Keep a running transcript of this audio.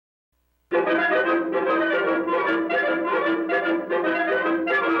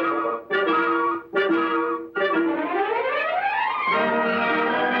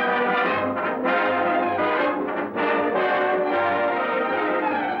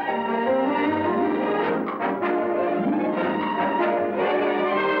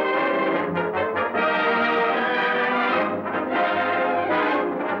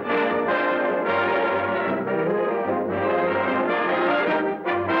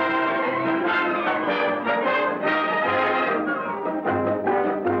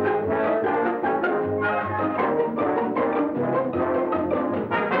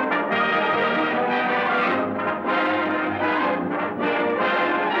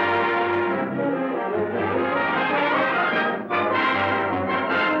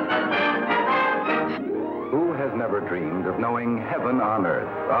dreamed of knowing heaven on earth,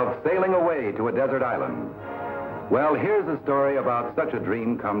 of sailing away to a desert island? Well, here's a story about such a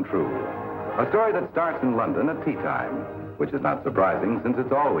dream come true. A story that starts in London at tea time, which is not surprising since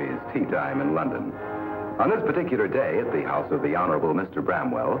it's always tea time in London. On this particular day at the house of the Honorable Mr.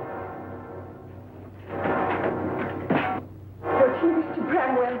 Bramwell. What's he, Mr.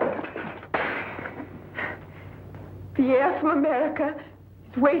 Bramwell? The air from America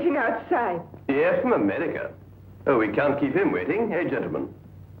is waiting outside. The air from America? Oh, we can't keep him waiting, eh, gentlemen?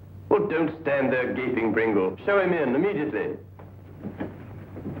 Well, don't stand there gaping, Pringle. Show him in immediately.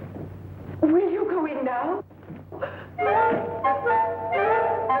 Will you go in now?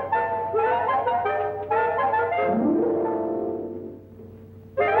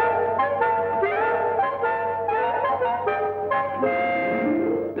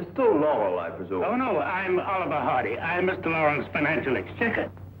 Mr. Laurel, I presume. Oh, no, I'm Oliver Hardy. I'm Mr. Laurel's financial exchequer.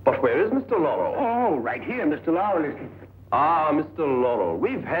 But where is Mr. Laurel? Oh, right here, Mr. Laurel is... Ah, Mr. Laurel,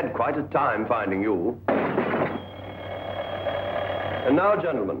 we've had quite a time finding you. And now,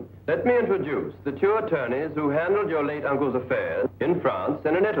 gentlemen, let me introduce the two attorneys who handled your late uncle's affairs in France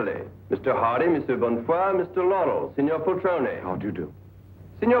and in Italy. Mr. Hardy, Monsieur Bonnefoy, Mr. Laurel, Signor Poltrone. How do you do?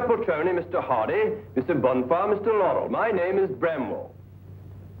 Signor Poltrone, Mr. Hardy, Mr. Bonnefoy, Mr. Laurel. My name is Bramwell.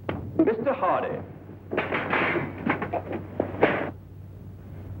 Mr. Hardy.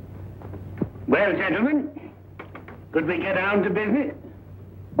 Well, gentlemen, could we get down to business?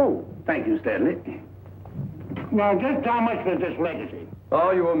 Oh, thank you, Stanley. Now, just how much was this legacy?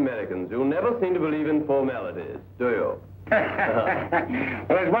 Oh, you Americans, you never seem to believe in formalities, do you? Well,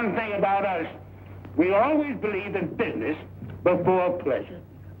 there's one thing about us. We always believe in business before pleasure.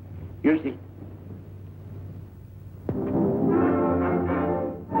 You see.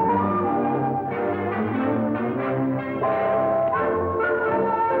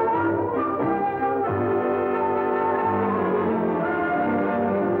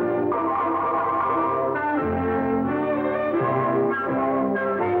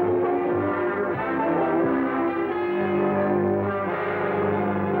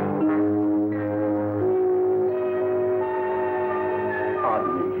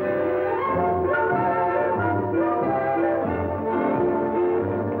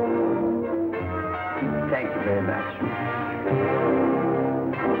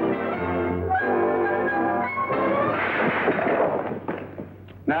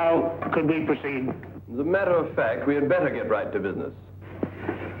 Now, could we proceed? As a matter of fact, we had better get right to business.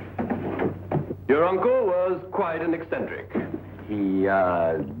 Your uncle was quite an eccentric. He,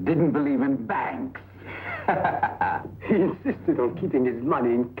 didn't believe in banks. He insisted on keeping his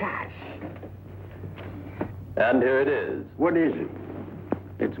money in cash. And here it is. What is it?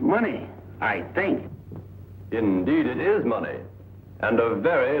 It's money, I think. Indeed, it is money. And a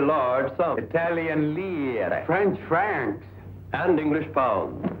very large sum. Italian lire. French francs. And English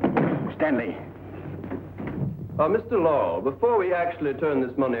pounds. Stanley. Mr. Laurel, before we actually turn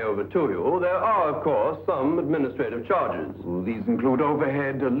this money over to you, there are, of course, some administrative charges. These include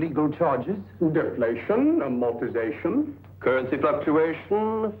overhead, legal charges, deflation, amortization, currency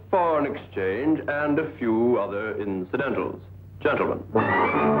fluctuation, foreign exchange, and a few other incidentals. Gentlemen.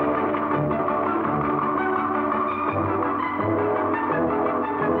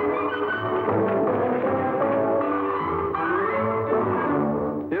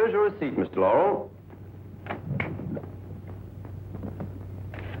 Here's your receipt, Mr. Laurel.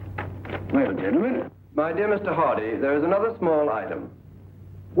 Well, gentlemen. My dear Mr. Hardy, there is another small item.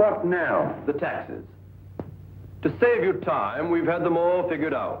 What now? The taxes. To save you time, we've had them all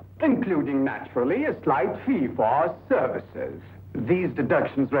figured out. Including, naturally, a slight fee for our services. These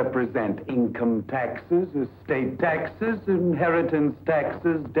deductions represent income taxes, estate taxes, inheritance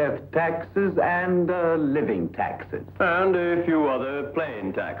taxes, death taxes, and living taxes. And a few other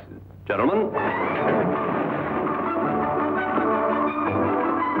plain taxes. Gentlemen.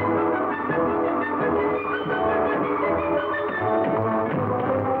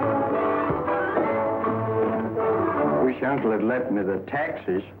 Wish Uncle had left me the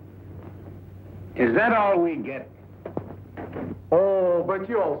taxes. Is that all we get? Oh, but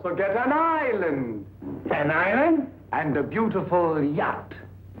you also get an island. An island? And a beautiful yacht.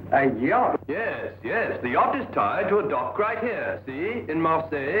 A yacht? Yes, yes. The yacht is tied to a dock right here, see? In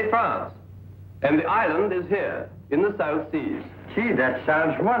Marseille, France. And the island is here, in the South Seas. Gee, that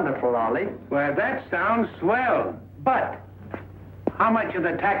sounds wonderful, Ollie. Well, that sounds swell. But how much are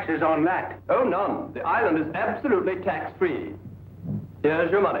the taxes on that? Oh, none. The island is absolutely tax-free.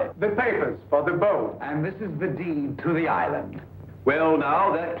 Here's your money. The papers for the boat. And this is the deed to the island. Well,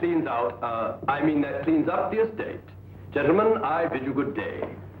 now, that cleans out, that cleans up the estate. Gentlemen, I bid you good day.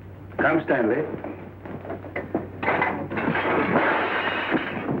 Come, Stanley.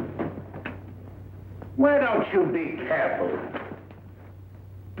 Why don't you be careful?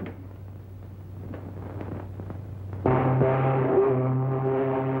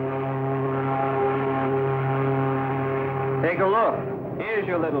 Take a look. Here's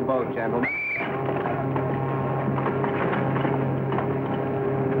your little boat, gentlemen.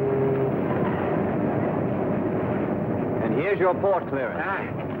 And here's your port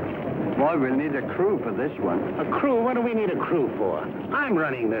clearance. Boy, we'll need a crew for this one. A crew? What do we need a crew for? I'm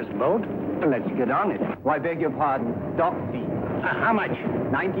running this boat. Well, let's get on it. Why, beg your pardon, dock fee. How much?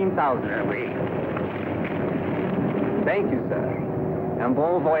 19,000. Thank you, sir. And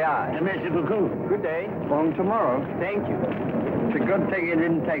bon voyage. Merci beaucoup. Good day. On tomorrow. Thank you. It's a good thing you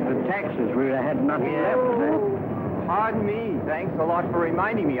didn't take the taxes. We'd have had nothing left of that. Pardon me. Thanks a lot for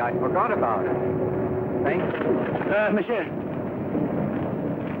reminding me. I forgot about it. Thank you. Monsieur.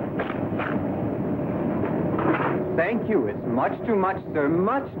 Thank you. It's much too much, sir.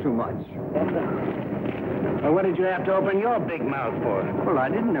 Much too much. Well, what did you have to open your big mouth for? Well, I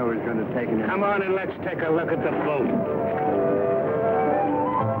didn't know it was going to take an... Come on and let's take a look at the boat.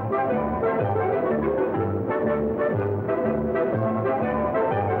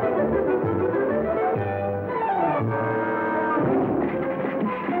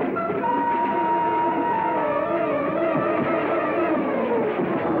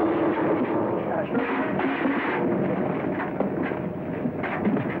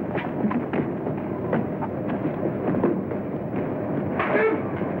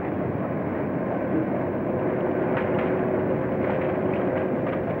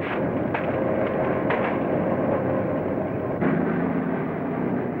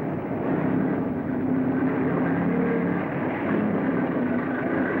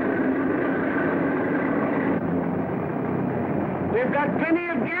 We've got plenty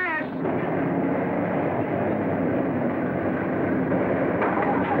of gas.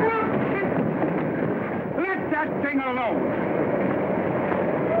 Let that thing alone.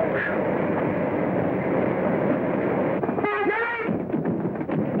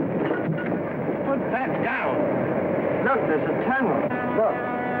 Put that down. Look, there's a tunnel. Look.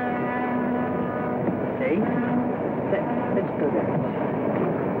 See? Let's go there.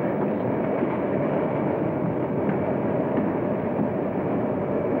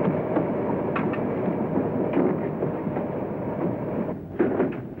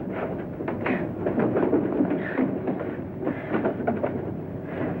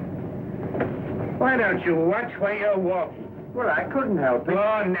 Why don't you watch where you're walking? Well, I couldn't help it.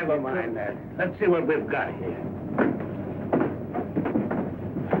 Oh, never mind that. Let's see what we've got here.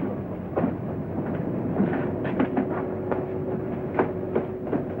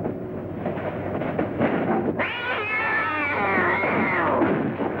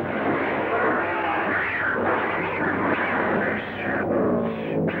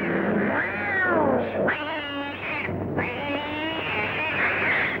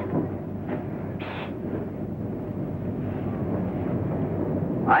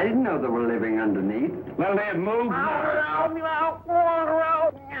 I didn't know they were living underneath. Well, they've moved. What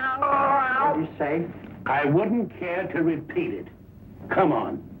did you say? I wouldn't care to repeat it. Come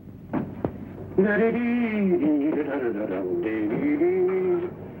on.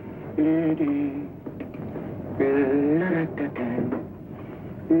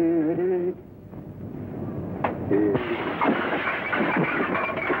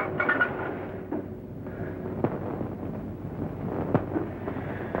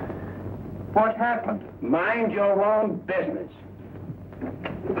 What happened? Mind your own business.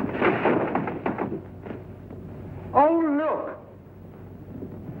 Oh, look.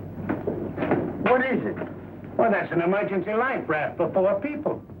 What is it? Well, that's an emergency life raft for 4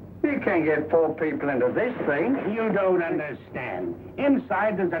 people. You can't get 4 people into this thing. You don't understand.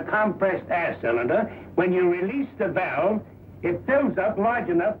 Inside there's a compressed air cylinder. When you release the valve, it fills up large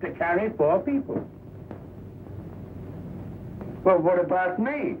enough to carry 4 people. Well, what about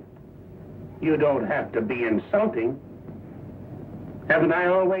me? You don't have to be insulting. Haven't I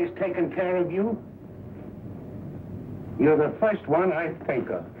always taken care of you? You're the first one I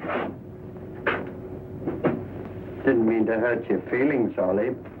think of. Didn't mean to hurt your feelings,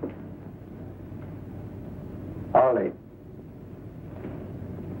 Ollie. Ollie.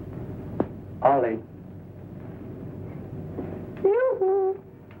 Ollie. Yoo-hoo.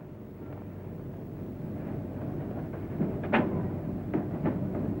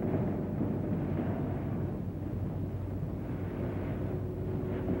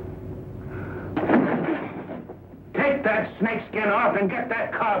 Take that snakeskin off and get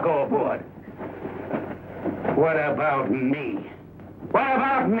that cargo aboard. What about me? What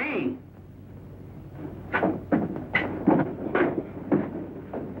about me?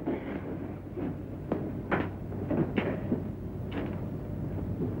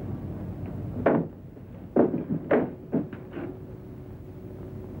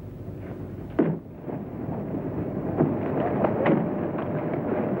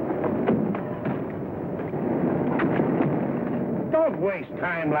 waste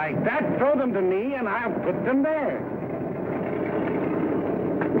time like that. Throw them to me, and I'll put them there.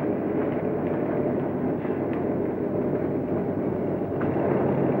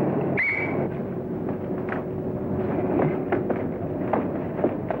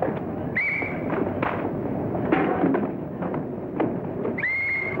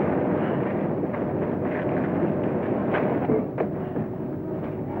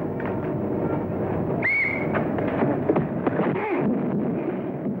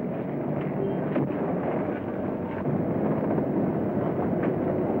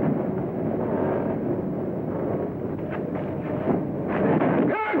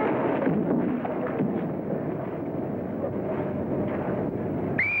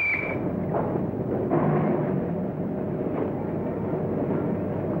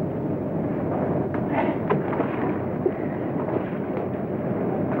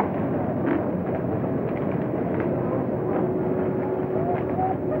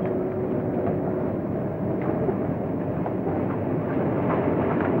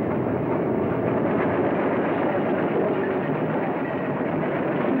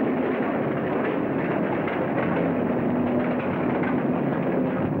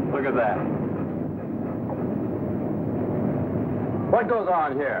 What goes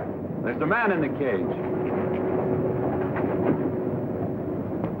on here? There's a man in the cage.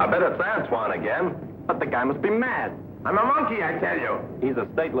 I bet it's Antoine again. But the guy must be mad. I'm a monkey, I tell you. He's a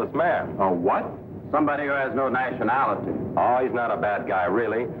stateless man. A what? Somebody who has no nationality. Oh, he's not a bad guy,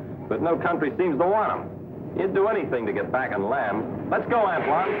 really. But no country seems to want him. He'd do anything to get back on land. Let's go,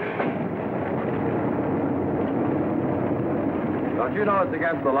 Antoine. Don't you know it's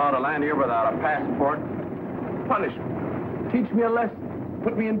against the law to land here without a passport? Punish me. Teach me a lesson.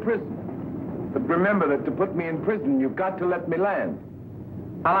 Put me in prison. But remember that to put me in prison, you've got to let me land.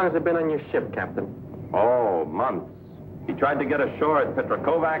 How long has it been on your ship, Captain? Oh, months. He tried to get ashore at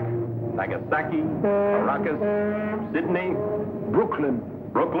Petrokovac, Nagasaki, Caracas, Sydney, Brooklyn.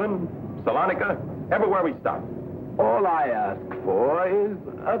 Salonika, everywhere we stopped. All I ask for is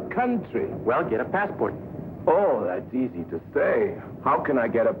a country. Well, get a passport. Oh, that's easy to say. How can I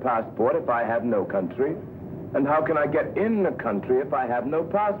get a passport if I have no country? And how can I get in the country if I have no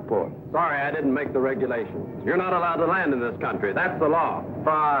passport? Sorry, I didn't make the regulations. You're not allowed to land in this country. That's the law.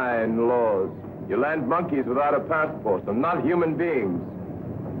 Fine laws. You land monkeys without a passport, and not human beings.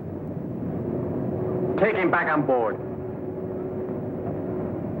 Take him back on board.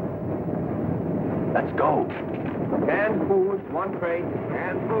 Let's go. Canned foods, one crate.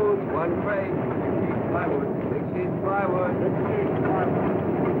 Canned foods, one crate. 6 sheets plywood.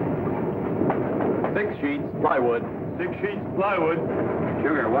 6 sheets plywood. 6 sheets plywood.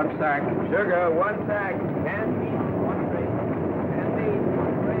 Sugar, 1 sack. Sugar, 1 sack. Canned meat, 1 crate. Canned meat,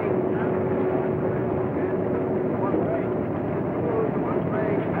 1 crate. Canned 1 crate. Food, 1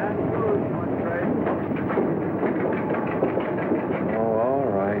 crate. Canned food, 1 crate. Oh, all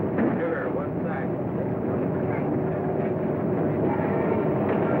right. Sugar, 1 sack.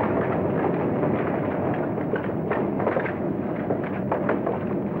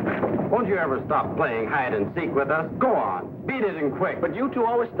 Won't you ever stop playing hide and seek with us? Go on, beat it and quick. But you two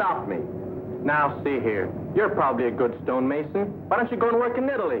always stop me. Now, see here. You're probably a good stonemason. Why don't you go and work in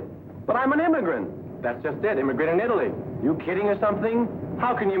Italy? But I'm an immigrant. That's just it, immigrant in Italy. You kidding or something?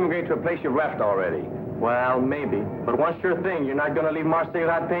 How can you immigrate to a place you've left already? Well, maybe. But one sure thing, you're not going to leave Marseille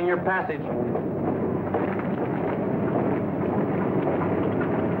without paying your passage.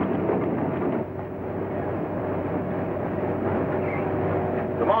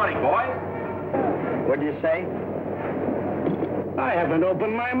 Good morning, boys. What'd you say? I haven't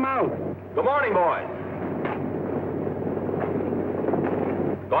opened my mouth. Good morning, boys.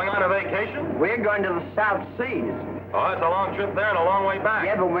 Going on a vacation? We're going to the South Seas. Oh, it's a long trip there and a long way back.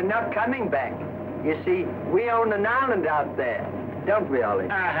 Yeah, but we're not coming back. You see, we own an island out there. Don't we, Ollie?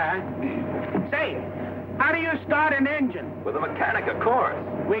 Say, how do you start an engine? With a mechanic, of course.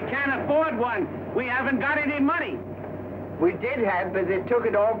 We can't afford one. We haven't got any money. We did have, but they took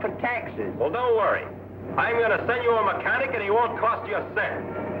it all for taxes. Well, don't worry. I'm going to send you a mechanic, and he won't cost you a cent.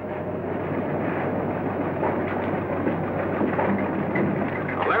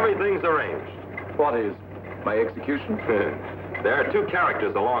 Well, everything's arranged. What is? My execution? There are 2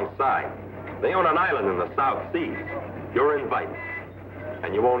 characters alongside. They own an island in the South Seas. You're invited.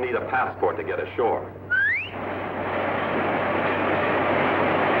 And you won't need a passport to get ashore.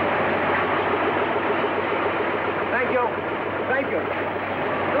 Thank you. Thank you.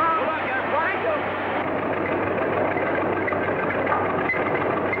 Good luck, Antoine.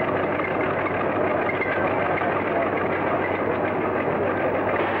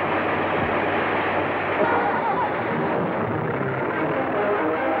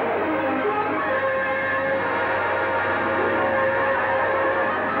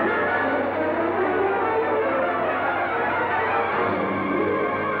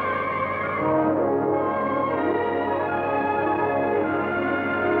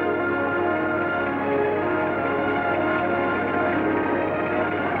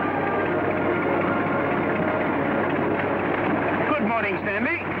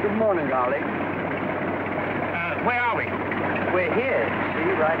 morning, Ollie. Where are we? We're here, see,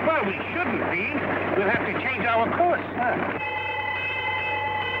 right? Well, we shouldn't be. We'll have to change our course.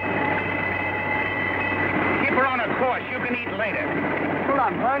 Keep her on a course. You can eat later. Well,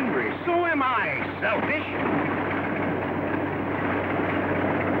 I'm hungry. So am I, selfish.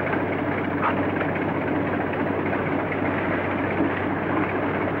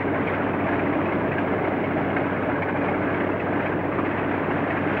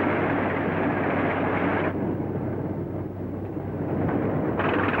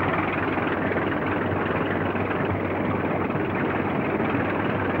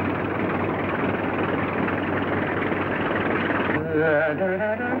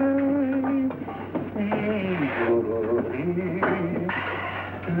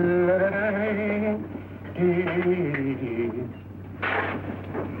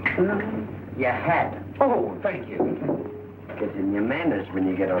 Your hat. Oh, thank you. Get in your manners when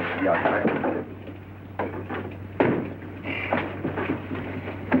you get on the yacht.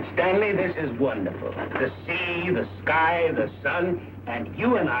 Stanley, this is wonderful. The sea, the sky, the sun, and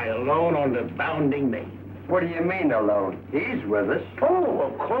you and I alone on the bounding main. What do you mean alone? He's with us. Oh,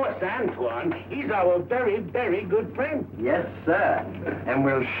 of course, Antoine. He's our very, very good friend. Yes, sir. And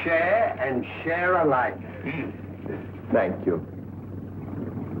we'll share and share alike. Thank you.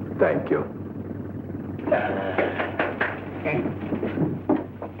 Thank you.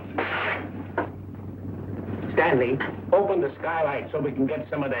 Stanley, open the skylight so we can get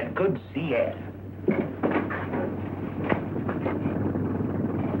some of that good sea air.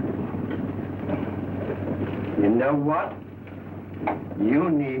 You know what? You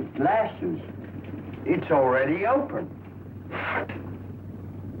need glasses. It's already open.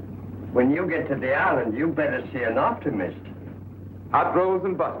 When you get to the island, you better see an optimist. Hot rolls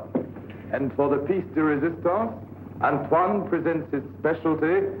and butter. And for the piece de resistance, Antoine presents his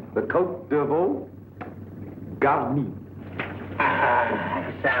specialty, the Côte de Veau garni.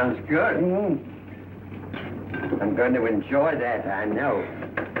 Sounds good. I'm going to enjoy that, I know.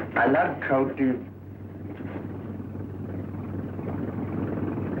 I love Côte de...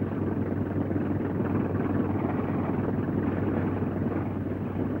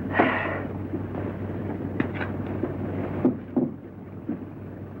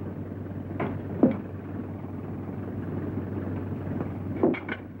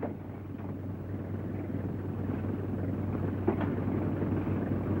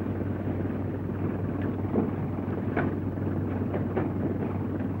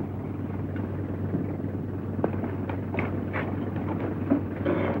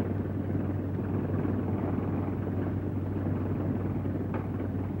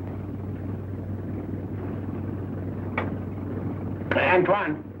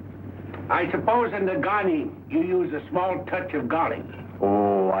 Antoine, I suppose in the garni you use a small touch of garlic.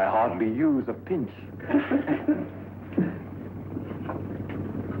 Oh, I hardly use a pinch.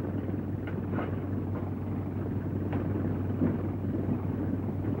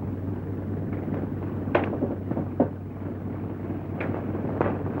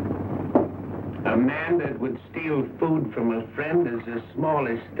 A man that would steal food from a friend is the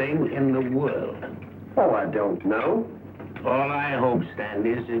smallest thing in the world. Oh, I don't know. All I hope, Stanley,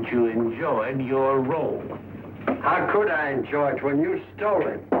 is that you enjoyed your role. How could I enjoy it when you stole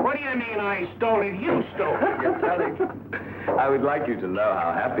it? What do you mean I stole it? You stole it. You're telling... I would like you to know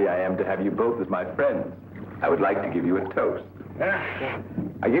how happy I am to have you both as my friends. I would like to give you a toast.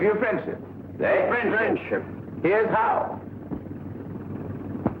 I give you a friendship. Eh? Friendship. Here's how.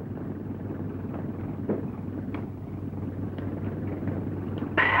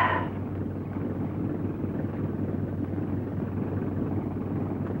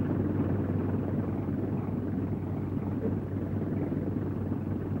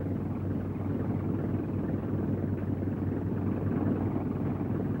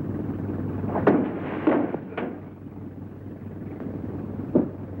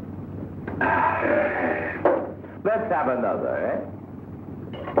 Let's have another, eh?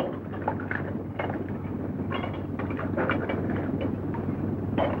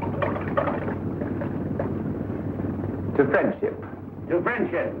 To friendship. To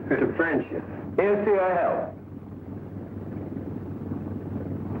friendship. To friendship. Here's to your health.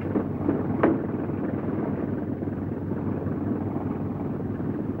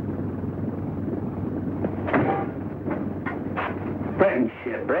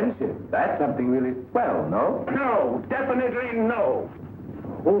 Friendship. Friendship. That's something really swell, no? No, definitely no.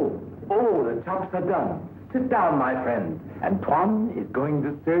 Oh, the chops are done. Sit down, my friend. Antoine is going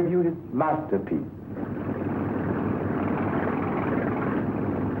to serve you his masterpiece.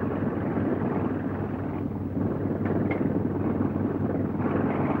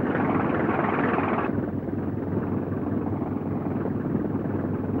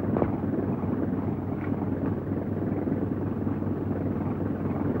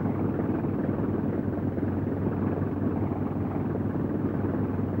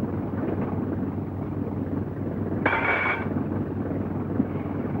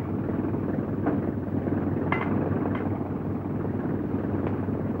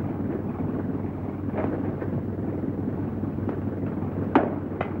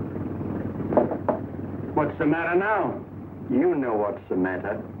 the matter now? You know what's the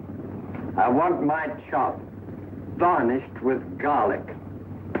matter. I want my chop varnished with garlic.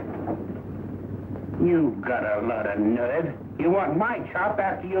 You've got a lot of nerve. You want my chop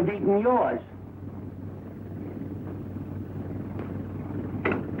after you've eaten yours.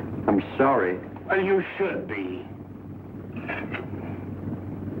 I'm sorry. Well, you should be.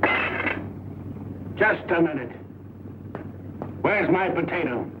 Just a minute. Where's my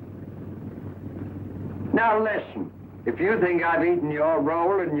potato? Now listen. If you think I've eaten your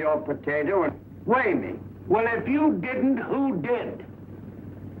roll and your potato, weigh me. Well, if you didn't, who did?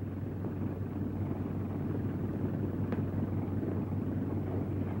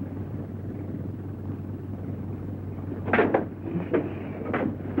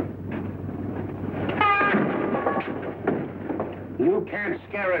 You can't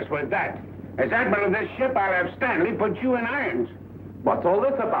scare us with that. As admiral of this ship, I'll have Stanley put you in irons. What's all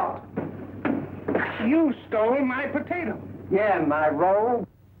this about? You stole my potato. Yeah, my roll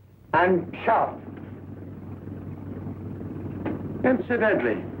and chop.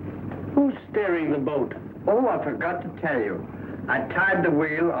 Incidentally, who's steering the boat? Oh, I forgot to tell you. I tied the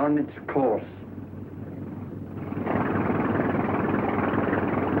wheel on its course.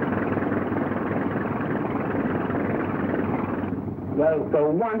 Well,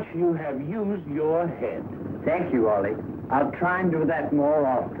 for once you have used your head. Thank you, Ollie. I'll try and do that more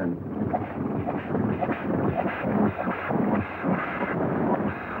often.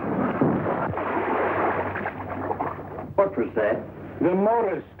 What was that? The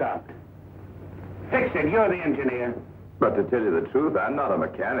motor stopped. Fix it, you're the engineer. But to tell you the truth, I'm not a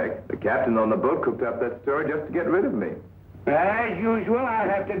mechanic. The captain on the boat cooked up that story just to get rid of me. As usual, I'll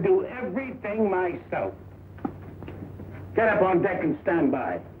have to do everything myself. Get up on deck and stand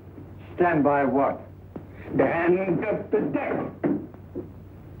by. Stand by what? Stand up the deck.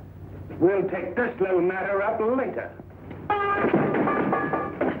 We'll take this little matter up later.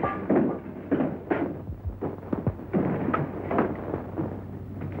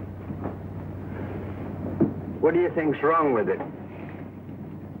 What do you think's wrong with it?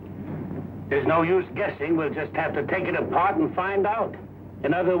 There's no use guessing. We'll just have to take it apart and find out.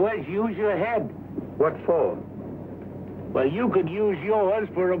 In other words, use your head. What for? Well, you could use yours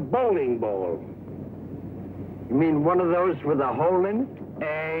for a bowling ball. You mean one of those with a hole in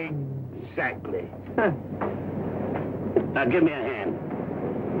it? Exactly. Now, give me a hand.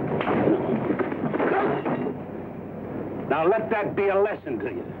 Now, let that be a lesson to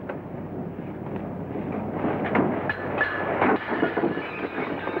you.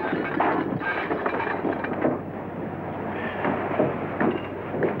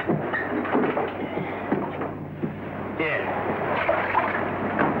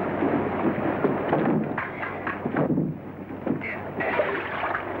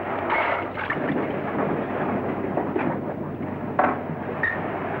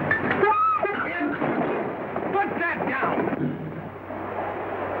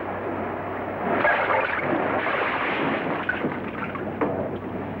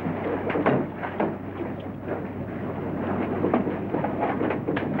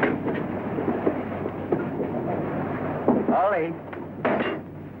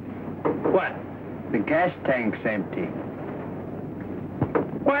 Gas tank's empty.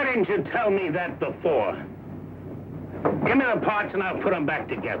 Why didn't you tell me that before? Give me the parts and I'll put them back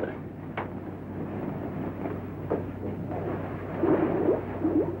together.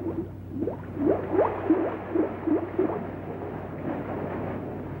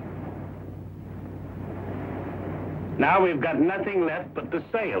 Now we've got nothing left but the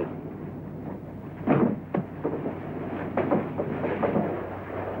sail.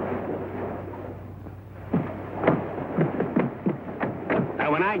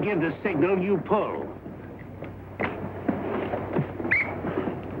 When I give the signal, you pull.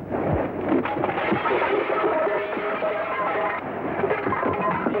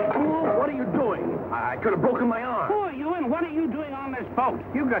 Oh, what are you doing? I could have broken my arm. Who are you and what are you doing on this boat?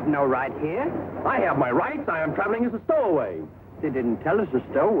 You got no right here. I have my rights. I am traveling as a stowaway. They didn't tell us a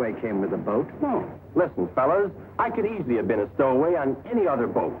stowaway came with a boat. Oh. Listen, fellas, I could easily have been a stowaway on any other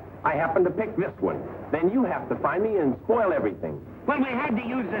boat. I happened to pick this one. Then you have to find me and spoil everything. Well, we had to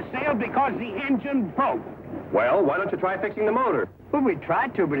use the sail because the engine broke. Well, why don't you try fixing the motor? Well, we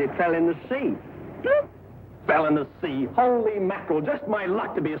tried to, but it fell in the sea. Fell in the sea. Holy mackerel, just my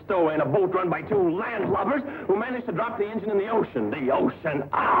luck to be a stowaway in a boat run by two landlubbers who managed to drop the engine in the ocean. The ocean.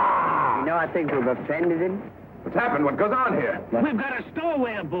 Ah! You know, I think we've offended him. What's happened? What goes on here? We've got a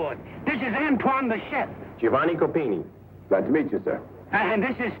stowaway aboard. This is Antoine, the chef. Giovanni Copini. Glad to meet you, sir. And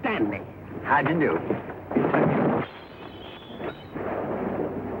this is Stanley. How'd you do?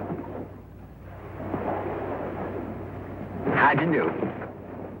 How'd you do?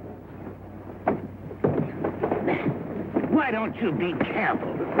 Why don't you be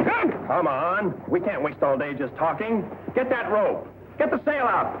careful? Come on. We can't waste all day just talking. Get that rope. Get the sail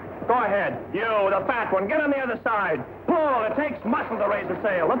out. Go ahead. You, the fat one, get on the other side. Pull. It takes muscle to raise a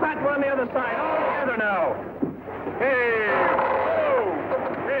sail. The fat one on the other side. All together now. Hey! Oh!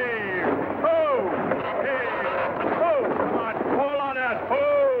 Hey! Oh! Hey! Oh! Come on. Pull on it.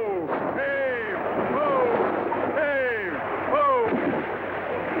 Oh! Hey! Oh! Hey! Oh!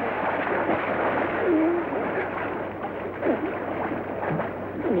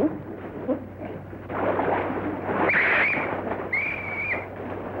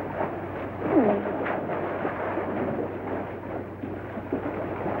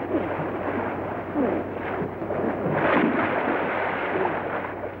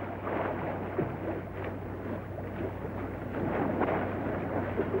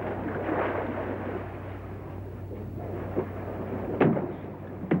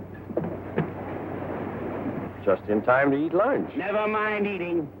 Just in time to eat lunch. Never mind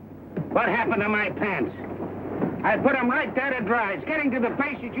eating. What happened to my pants? I put them right there to dry. It's getting to the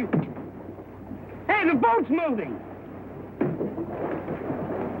place that you... Hey, the boat's moving.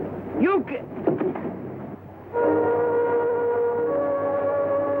 You can...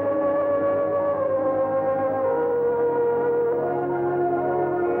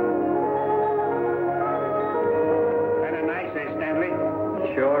 Kinda nice, eh, Stanley?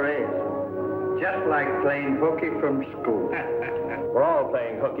 Sure is. Just like playing hooky from school. We're all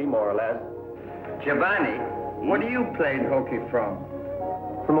playing hooky, more or less. Giovanni, what are you playing hooky from?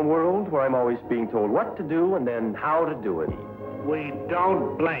 From a world where I'm always being told what to do and then how to do it. We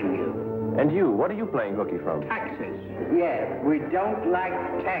don't blame you. And you, what are you playing hooky from? Taxes. Yes, we don't like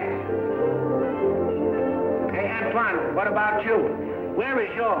taxes. Hey, Antoine, what about you? Where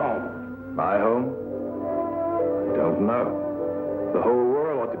is your home? My home? Don't know. The whole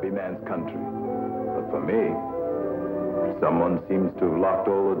world ought to be man's country. But for me, someone seems to have locked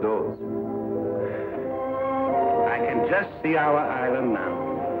all the doors. I can just see our island now.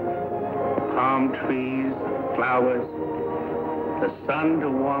 Palm trees, flowers, the sun to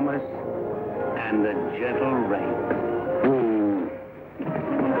warm us, and the gentle rain.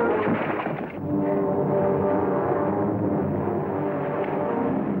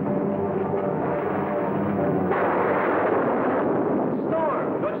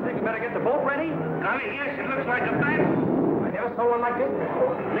 Storm! Don't you think we better get the boat ready? Ollie, yes, it looks like a battle. I never saw one like this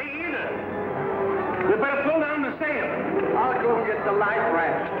before. Me either. We better pull down the sail. I'll go and get the life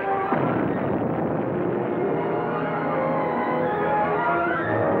raft.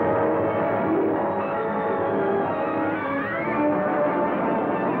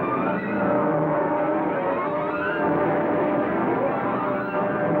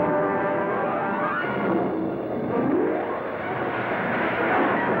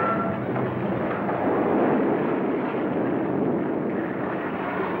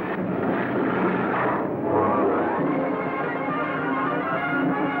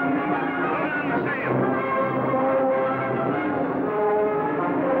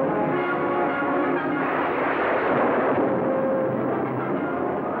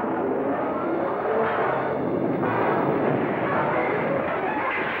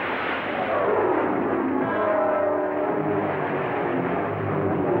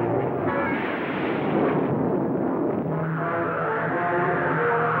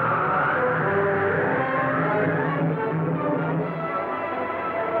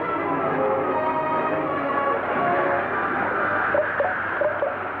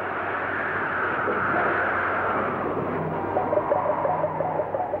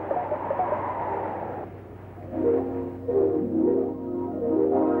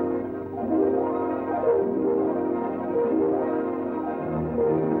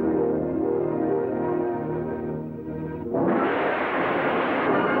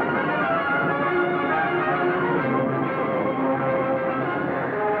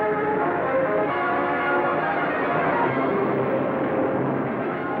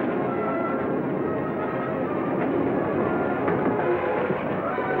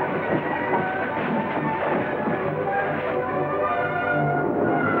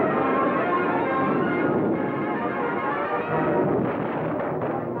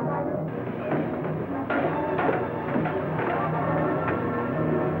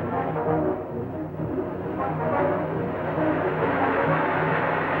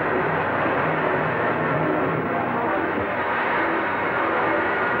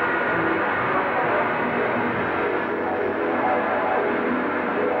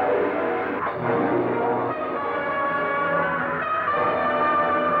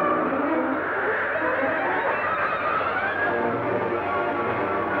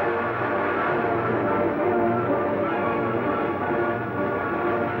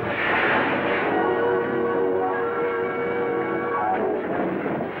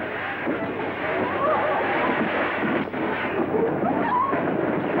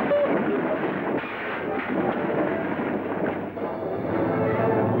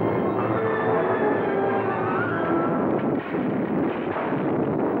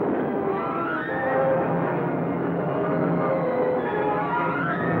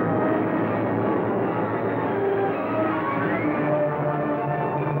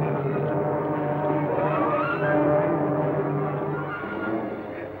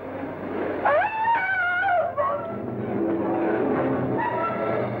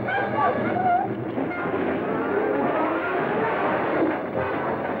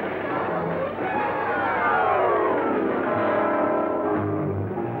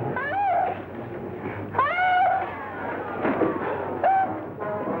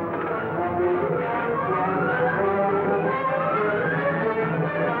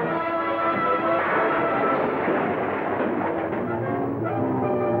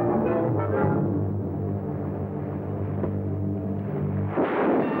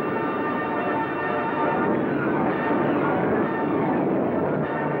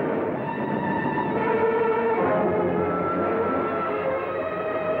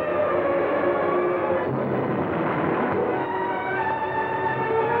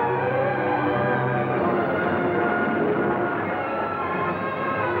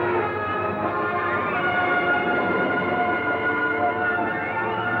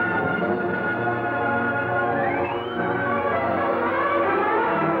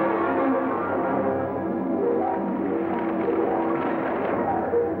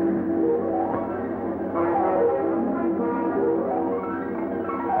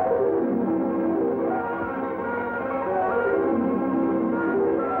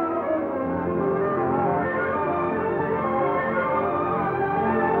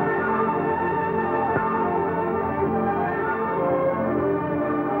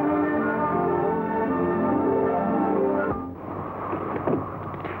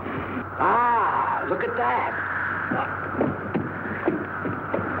 look at that.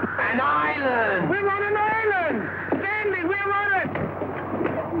 An island! We're on an island! Stanley, we're on it!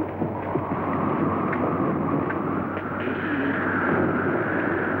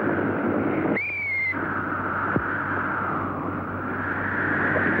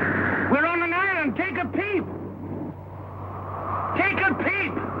 We're on an island. Take a peep. Take a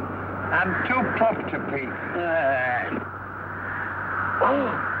peep. I'm too puffed to peep.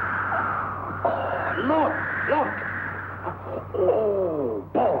 Look. Oh,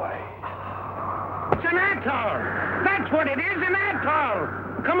 boy. It's an atoll. That's what it is, an atoll.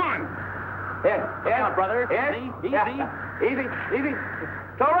 Come on. Yeah, brother. Easy. Easy.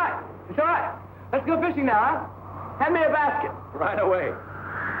 It's all right. Let's go fishing now, huh? Hand me a basket. Right away.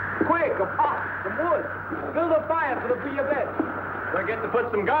 Quick, a pot, some wood. Build a fire for the bouillabaisse. Forget to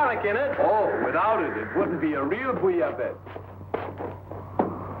put some garlic in it. Oh, without it wouldn't be a real bouillabaisse.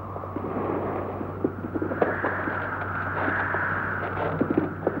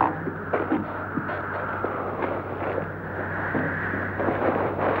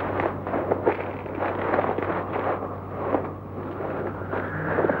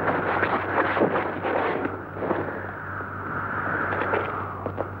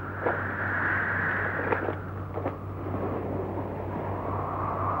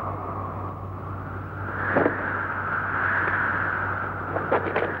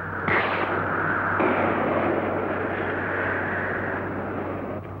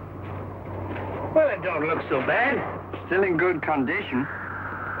 Well, it don't look so bad. Still in good condition.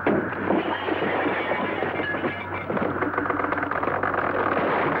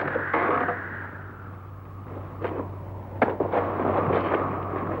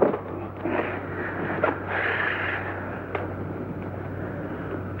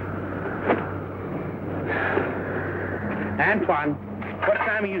 Antoine, what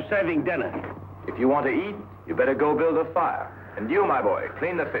time are you serving dinner? If you want to eat, you better go build a fire. And you, my boy,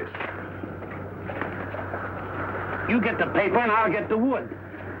 clean the fish. You get the paper and I'll get the wood.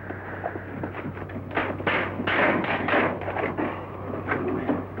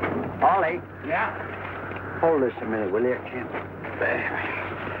 Ollie. Yeah? Hold this a minute, will you, kid?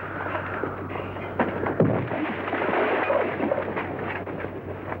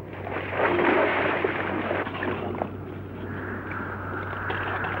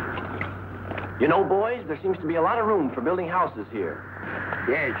 You know, boys, there seems to be a lot of room for building houses here.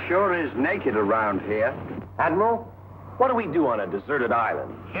 Yeah, it sure is naked around here. Admiral, what do we do on a deserted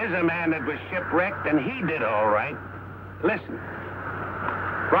island? Here's a man that was shipwrecked, and he did all right. Listen.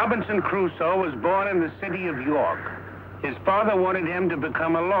 Robinson Crusoe was born in the city of York. His father wanted him to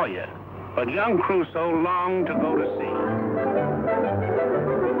become a lawyer, but young Crusoe longed to go to sea.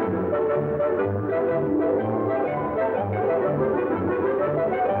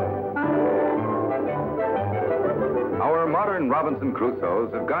 Our modern Robinson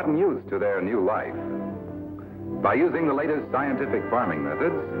Crusoes have gotten used to their new life. By using the latest scientific farming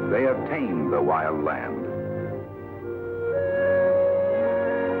methods, they have tamed the wild land.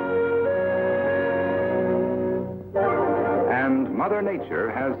 And Mother Nature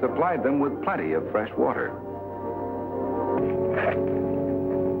has supplied them with plenty of fresh water.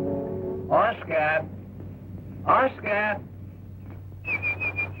 Oscar! Oscar!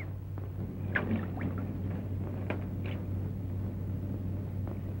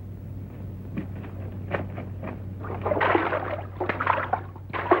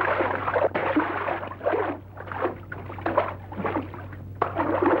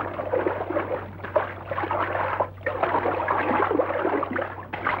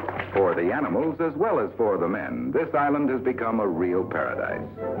 As well as for the men, this island has become a real paradise.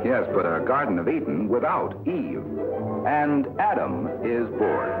 Yes, but a Garden of Eden without Eve. And Adam is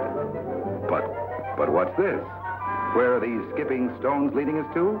bored. But what's this? Where are these skipping stones leading us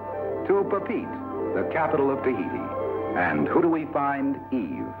to? To Papeete, the capital of Tahiti. And who do we find?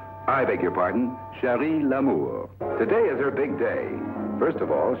 Eve. I beg your pardon, Cherie Lamour. Today is her big day. First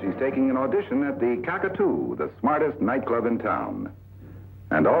of all, she's taking an audition at the Cockatoo, the smartest nightclub in town.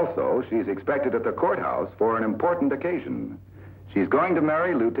 And also, she's expected at the courthouse for an important occasion. She's going to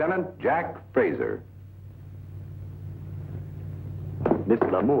marry Lieutenant Jack Fraser. Miss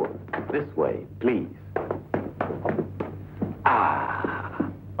Lamour, this way, please.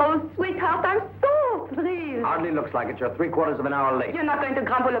 Oh, sweetheart, I'm so thrilled. wheels. Hardly looks like it. You're 3/4 of an hour late. You're not going to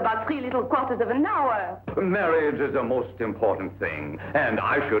grumble about 3 little quarters of an hour. Marriage is a most important thing, and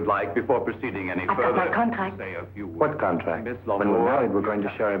I should like, before proceeding any I've got further, my contract. say a few words. What contract? Miss When we're Lamour. married, we're going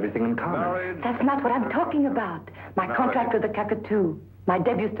to share everything in common. Marriage. That's not what I'm talking about. My contract with the Cockatoo. My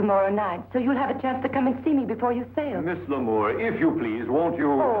debute's tomorrow night, so you'll have a chance to come and see me before you sail. Miss Lamour, if you please, won't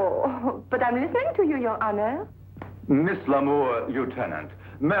you... Oh, but I'm listening to you, Your Honor. Miss Lamour, Lieutenant,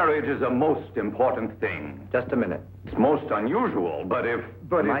 marriage is a most important thing. Just a minute. It's most unusual, but if...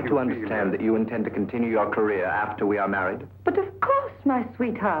 Am I to understand that you intend to continue your career after we are married? But of course, my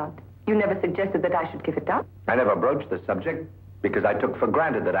sweetheart. You never suggested that I should give it up. I never broached the subject because I took for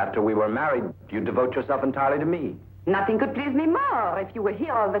granted that after we were married, you'd devote yourself entirely to me. Nothing could please me more if you were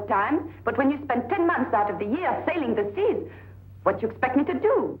here all the time. But when you spend 10 months out of the year sailing the seas, what do you expect me to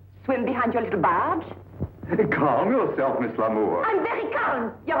do? Swim behind your little barge? Calm yourself, Miss Lamour. I'm very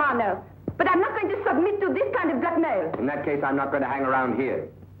calm, Your Honor. But I'm not going to submit to this kind of blackmail. In that case, I'm not going to hang around here.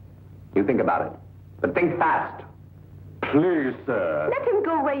 You think about it. But think fast. Please, sir. Let him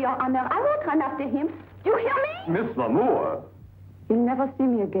go away, Your Honor. I won't run after him. Do you hear me? Miss Lamour. You'll never see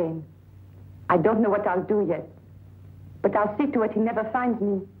me again. I don't know what I'll do yet. But I'll see to it he never finds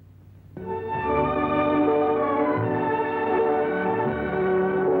me.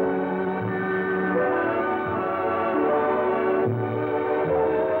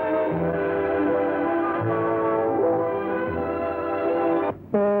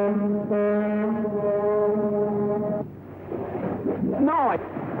 No,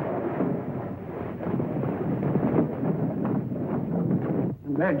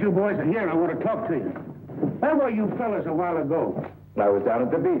 I'm glad you boys are here. I want to talk to you. Where were you fellas a while ago? I was down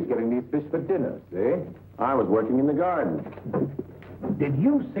at the beach getting these fish for dinner, see? I was working in the garden. Did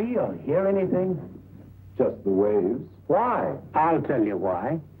you see or hear anything? Just the waves. Why? I'll tell you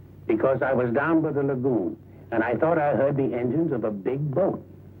why. Because I was down by the lagoon, and I thought I heard the engines of a big boat.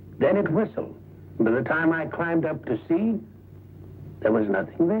 Then it whistled. By the time I climbed up to see, there was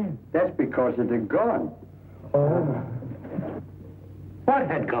nothing there. That's because it had gone. Oh. What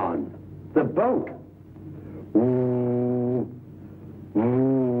had gone? The boat.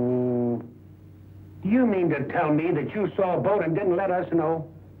 Do you mean to tell me that you saw a boat and didn't let us know?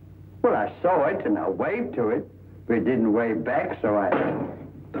 Well, I saw it and I waved to it, but it didn't wave back, so I...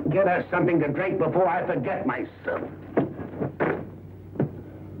 Get us something to drink before I forget myself.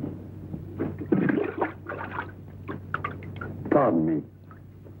 Pardon me.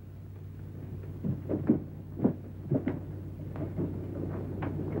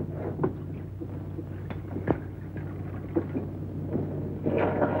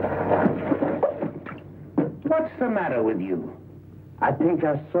 What's the matter with you? I think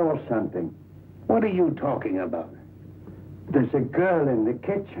I saw something. What are you talking about? There's a girl in the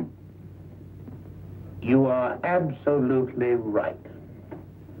kitchen. You are absolutely right.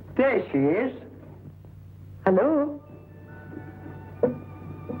 There she is. Hello?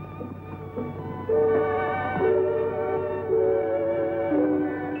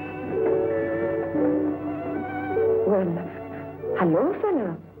 Well, hello,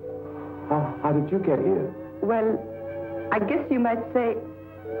 fellow. How did you get here? Well, I guess you might say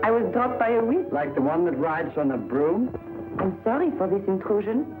I was dropped by a whip. Like the one that rides on a broom. I'm sorry for this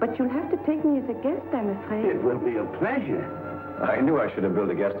intrusion, but you'll have to take me as a guest, I'm afraid. It will be a pleasure. I knew I should have built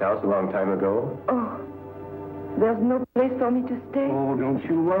a guest house a long time ago. Oh, there's no place for me to stay. Oh, don't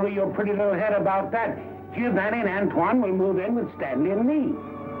you worry your pretty little head about that. Giovanni and Antoine will move in with Stanley and me.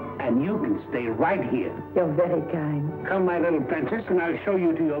 And you can stay right here. You're very kind. Come, my little princess, and I'll show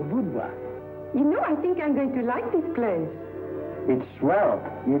you to your boudoir. You know, I think I'm going to like this place. It's swell.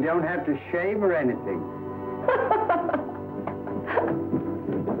 You don't have to shave or anything.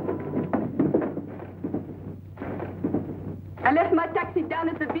 I left my taxi down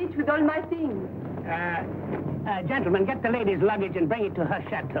at the beach with all my things. Gentlemen, get the lady's luggage and bring it to her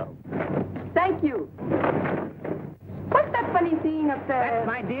chateau. Thank you. What's that funny thing up there? That,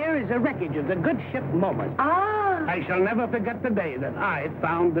 my dear, is a wreckage of the good ship Momus. Ah. I shall never forget the day that I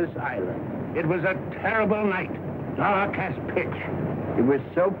found this island. It was a terrible night, dark as pitch. It was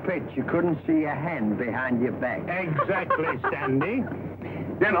so pitch you couldn't see a hand behind your back. Exactly, Sandy.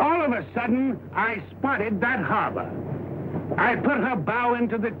 Then all of a sudden, I spotted that harbor. I put her bow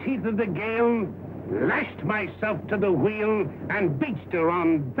into the teeth of the gale, lashed myself to the wheel, and beached her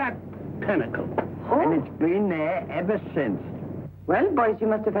on that pinnacle. And it's been there ever since. Well, boys, you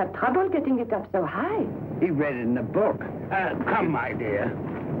must have had trouble getting it up so high. He read it in the book. Come, my dear.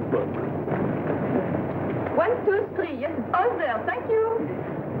 Book. 1, 2, 3. Yes, it's all there. Thank you.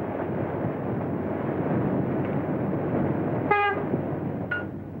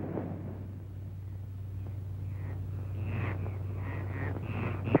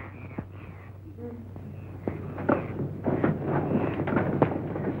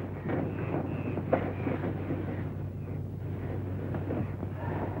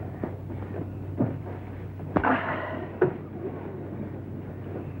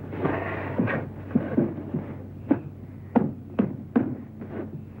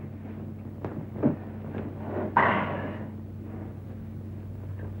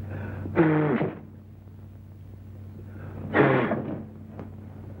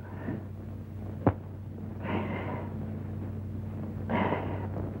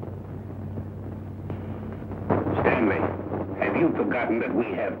 Stanley, have you forgotten that we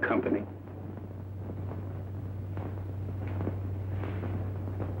have company?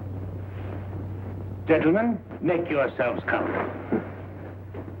 Gentlemen, make yourselves comfortable.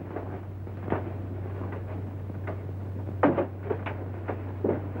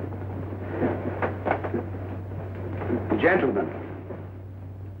 Gentlemen.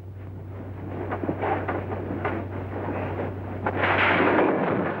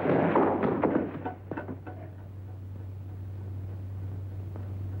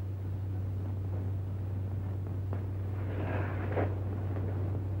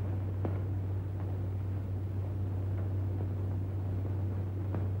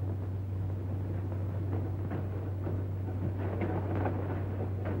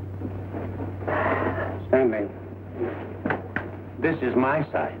 Stanley, this is my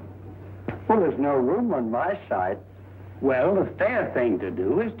side. Well, there's no room on my side. Well, the fair thing to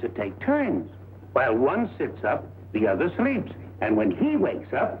do is to take turns. While one sits up, the other sleeps. And when he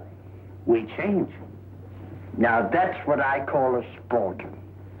wakes up, we change. Now, that's what I call a sport.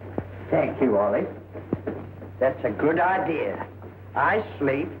 Thank you, Ollie. That's a good idea. I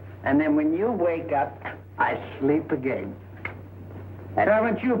sleep, and then when you wake up, I sleep again.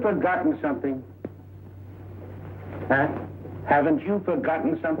 Haven't you forgotten something? Huh? Haven't you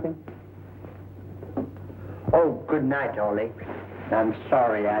forgotten something? Oh, good night, Ollie. I'm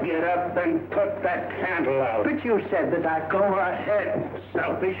sorry I... Get up and put that candle out. But you said that I... Go ahead,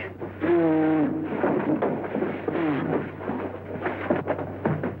 selfish.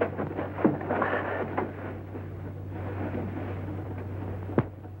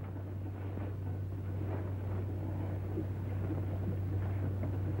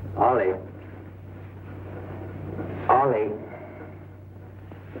 Ollie. Ollie.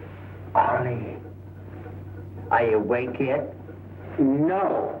 Ollie. Are you awake yet?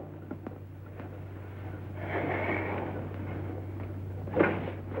 No.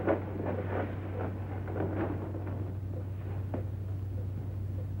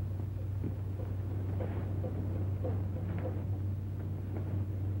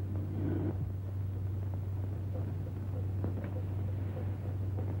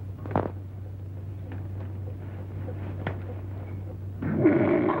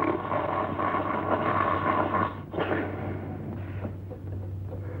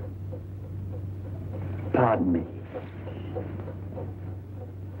 Pardon me.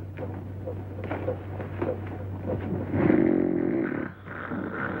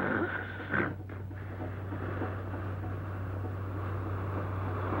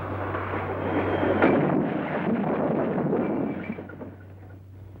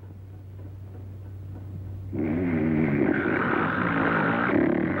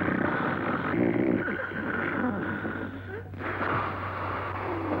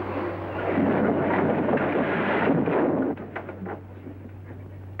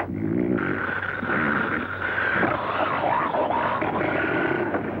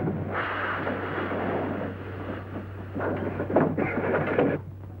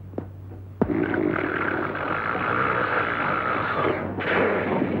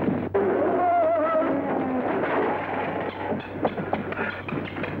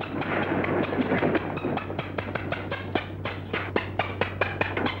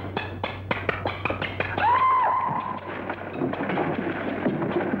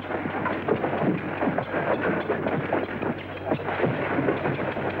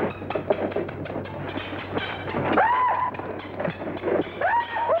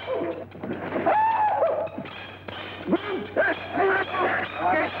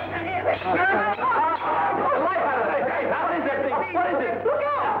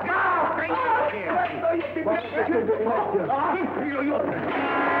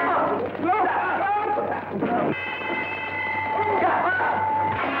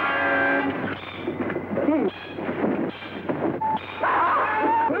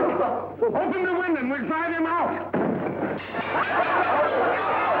 Open the window and we'll drive him out.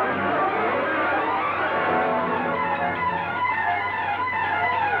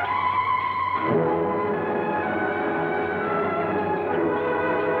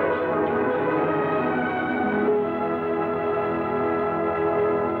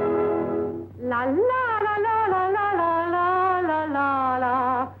 La la la la la la la la la la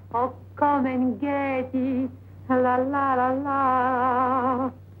la. Oh, come and get it. La la la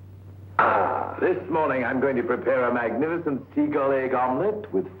la. This morning I'm going to prepare a magnificent seagull egg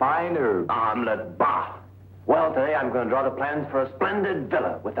omelet with fine herbs. Omelet, bah! Well, today I'm going to draw the plans for a splendid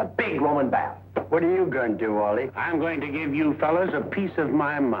villa with a big Roman bath. What are you going to do, Ollie? I'm going to give you fellas a piece of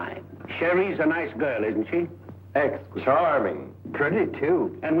my mind. Sherry's a nice girl, isn't she? Exquisite. Charming. Pretty,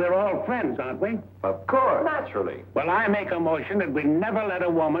 too. And we're all friends, aren't we? Of course. Naturally. Well, I make a motion that we never let a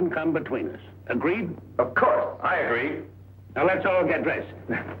woman come between us. Agreed? Of course. I agree. Now, let's all get dressed.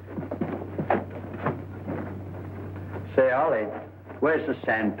 Say, Ollie, where's the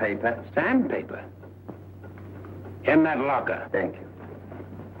sandpaper? Sandpaper? In that locker. Thank you.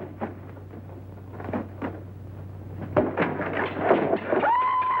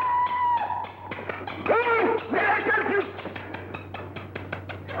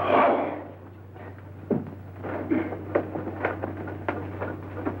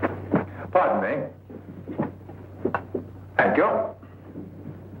 Pardon me. Thank you.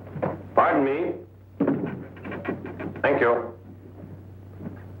 Pardon me. Thank you.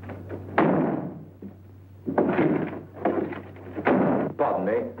 Pardon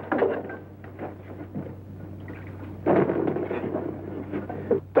me.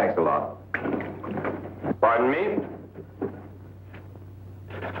 Thanks a lot. Pardon me.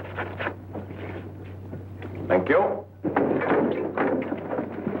 Thank you.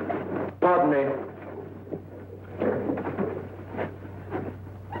 Pardon me.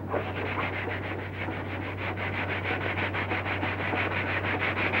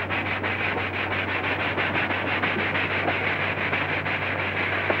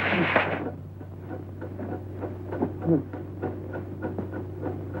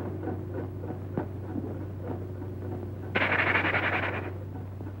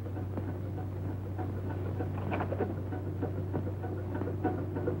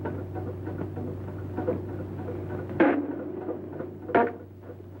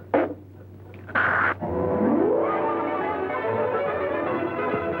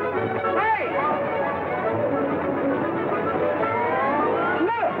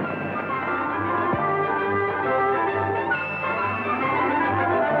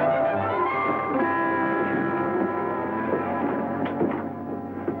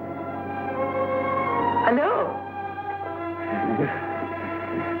 Hello.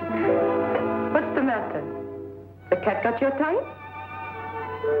 What's the matter? The cat got your tongue?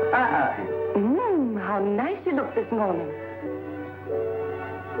 How nice you look this morning.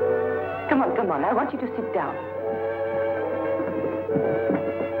 Come on, I want you to sit down.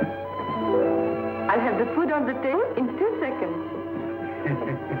 I'll have the food on the table in 2 seconds.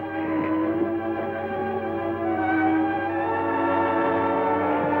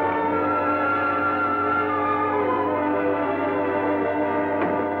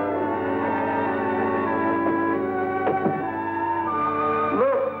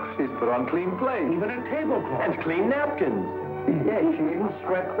 On clean plates. Even a tablecloth. And clean napkins. Yes, she even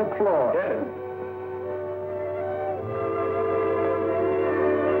swept the floor. Yes.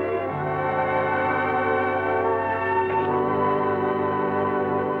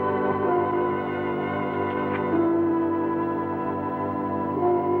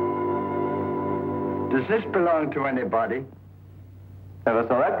 Does this belong to anybody? Never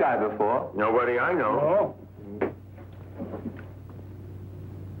saw that guy before. Nobody I know. Oh.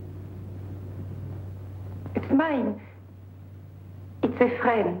 It's mine. It's a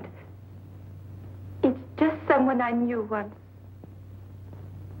friend. It's just someone I knew once.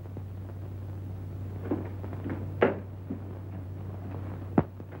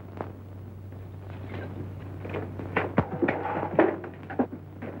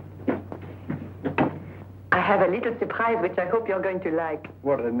 I have a little surprise which I hope you're going to like.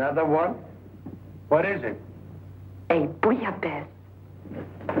 What, another one? What is it? A bouillabaisse.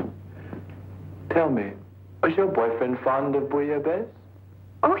 Tell me, was your boyfriend fond of bouillabaisse?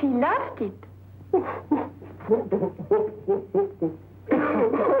 Oh, he loved it.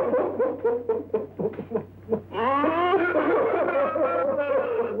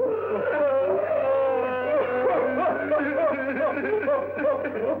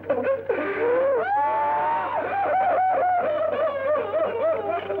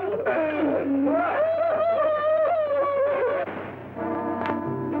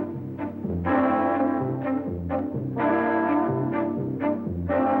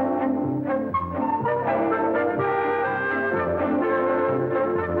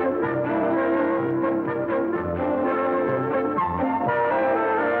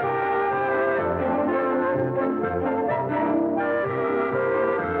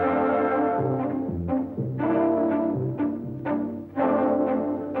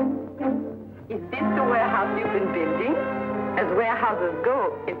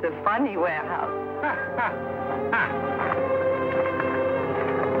 It's a funny warehouse.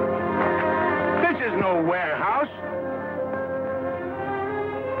 This is no warehouse.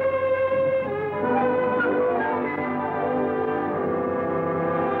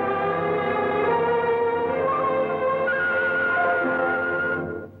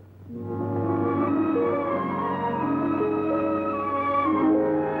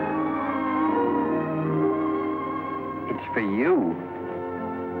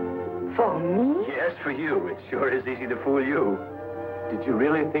 for you. It sure is easy to fool you. Did you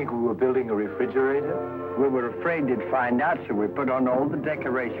really think we were building a refrigerator? We were afraid you'd find out, so we put on all the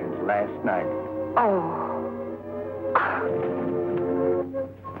decorations last night. Oh.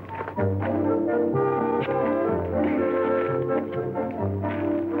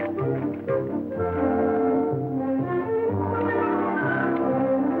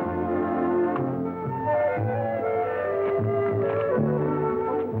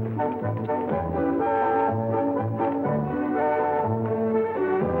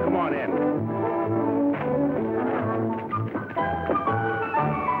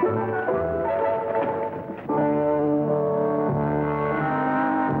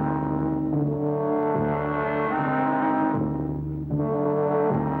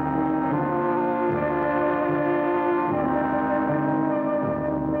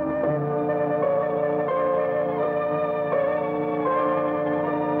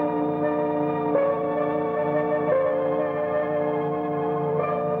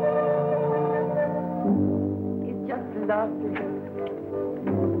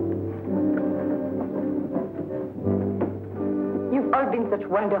 You've all been such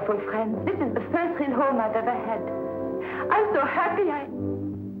wonderful friends. This is the first real home I've ever had. I'm so happy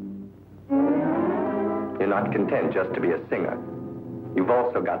You're not content just to be a singer. You've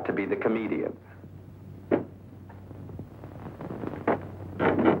also got to be the comedian.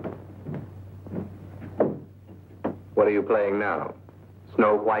 What are you playing now?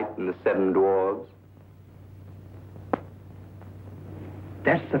 Snow White and the Seven Dwarfs?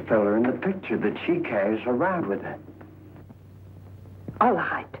 That's the fella in the picture that she carries around with her. All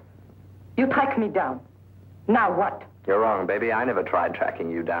right. You track me down. Now what? You're wrong, baby. I never tried tracking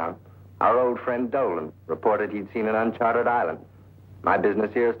you down. Our old friend Dolan reported he'd seen an uncharted island. My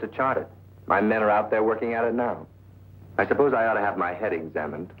business here is to chart it. My men are out there working at it now. I suppose I ought to have my head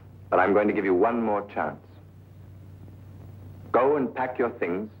examined, but I'm going to give you one more chance. Go and pack your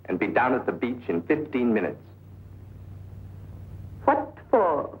things and be down at the beach in 15 minutes. What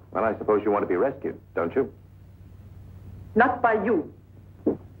for? Well, I suppose you want to be rescued, don't you? Not by you.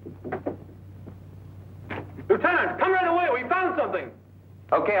 Lieutenant, come right away. We found something.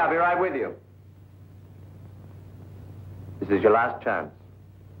 Okay, I'll be right with you. This is your last chance.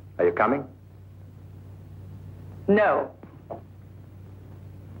 Are you coming? No.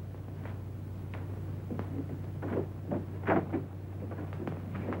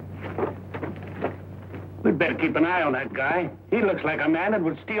 We'd better keep an eye on that guy. He looks like a man that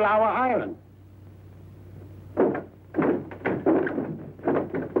would steal our island.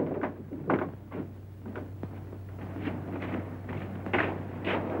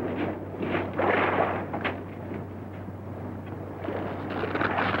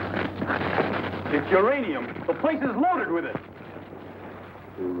 It's uranium. The place is loaded with it.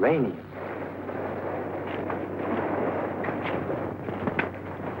 Uranium.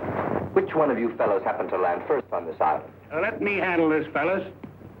 Which one of you fellows happened to land first on this island? Let me handle this, fellas.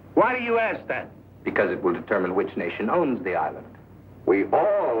 Why do you ask that? Because it will determine which nation owns the island. We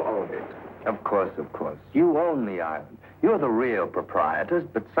all own it. Of course, of course. You own the island. You're the real proprietors,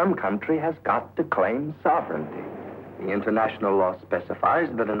 but some country has got to claim sovereignty. The international law specifies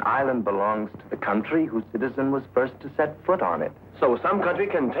that an island belongs to the country whose citizen was first to set foot on it. So some country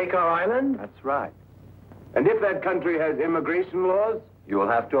can take our island? That's right. And if that country has immigration laws? You will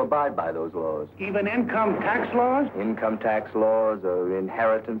have to abide by those laws. Even income tax laws? Income tax laws or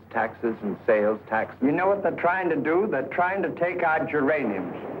inheritance taxes and sales taxes. You know what they're trying to do? They're trying to take our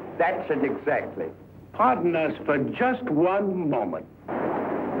geraniums. That's it exactly. Pardon us for just one moment.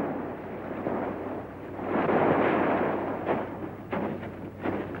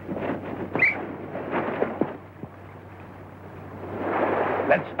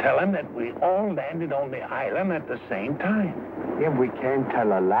 Let's tell him that we all landed on the island at the same time. Yeah, we can't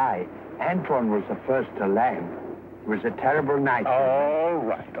tell a lie. Antoine was the first to land. It was a terrible night. All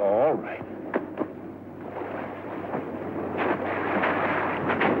right, all right.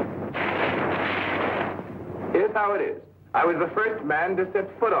 Here's how it is. I was the first man to set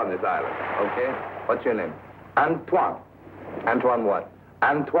foot on this island. Okay. What's your name? Antoine. Antoine what?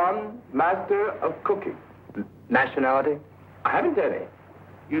 Antoine, master of cooking. Nationality? I haven't any.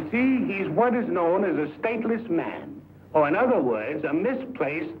 You see, he's what is known as a stateless man, or in other words, a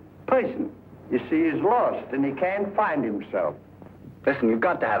misplaced person. You see, he's lost, and he can't find himself. Listen, you've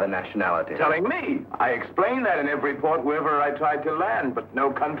got to have a nationality. Telling me. I explained that in every port wherever I tried to land, but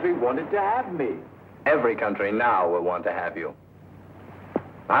no country wanted to have me. Every country now will want to have you.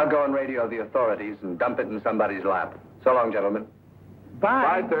 I'll go and radio the authorities and dump it in somebody's lap. So long, gentlemen.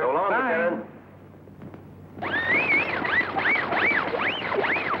 Bye. Bye, sir. So long, Bye. Lieutenant.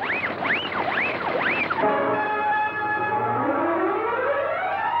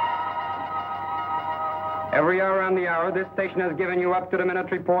 Every hour on the hour, this station has given you up to the minute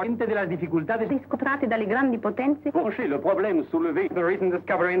report. de las dificultades Riscontrate dalle grandi potenze. penché le problème soulevé The recent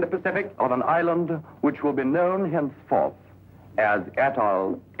discovery in the Pacific. on an island which will be known henceforth as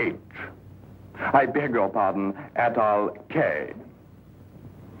Atoll H. I beg your pardon, Atoll K.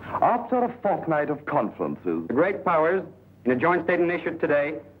 After a fortnight of conferences, The great powers, in a joint statement issued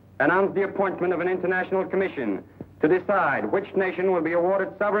today, announced the appointment of an international commission to decide which nation will be awarded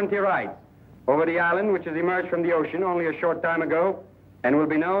sovereignty rights over the island which has emerged from the ocean only a short time ago and will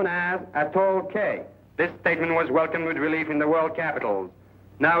be known as Atoll K. This statement was welcomed with relief in the world capitals.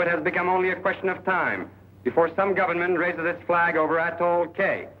 Now it has become only a question of time before some government raises its flag over Atoll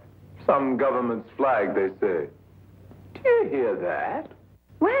K. Some government's flag, they say. Do you hear that?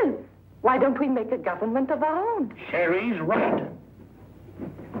 Well, why don't we make a government of our own? Sherry's right.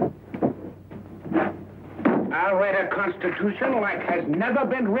 I'll write a constitution like has never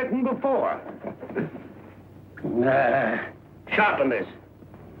been written before. Sharpen this.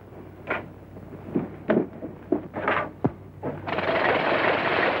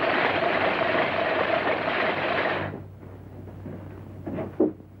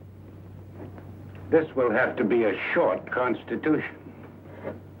 This will have to be a short constitution.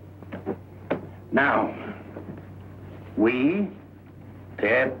 Now, we,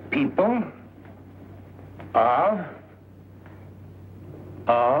 the people of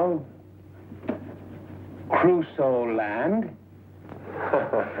Crusoeland,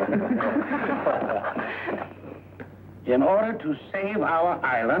 in order to save our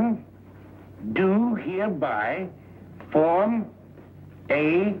island, do hereby form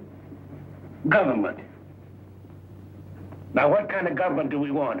a government. Now, what kind of government do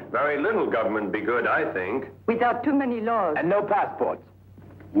we want? Very little government be good, I think. Without too many laws. and no passports.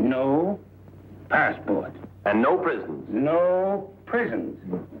 No passport. And no prisons. No prisons.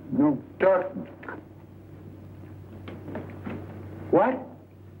 No darkness. What?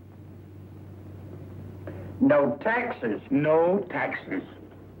 No taxes. No taxes.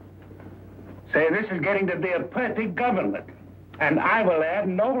 Say, this is getting to be a perfect government. And I will add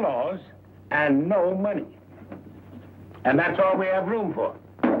no laws and no money. And that's all we have room for.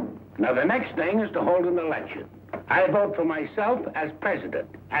 Now, the next thing is to hold an election. I vote for myself as president,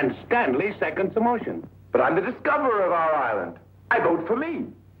 and Stanley seconds the motion. But I'm the discoverer of our island. I vote for me.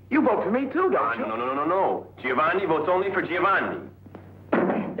 You vote for me too, don't you? No. Giovanni votes only for Giovanni.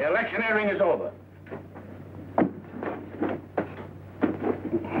 The electioneering is over.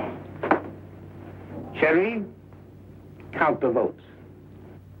 Sherry, count the votes.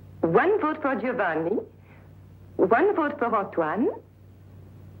 1 vote for Giovanni. 1 vote for Antoine.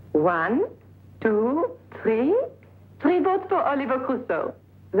 1, 2, 3. 3 votes for Oliver Crusoe.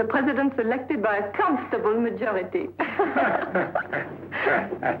 The president selected by a comfortable majority.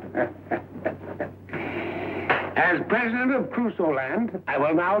 As president of Crusoeland, I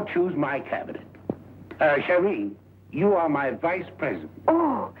will now choose my cabinet. Cherie, you are my vice president.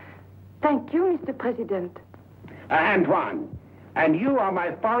 Oh, thank you, Mr. President. Antoine, and you are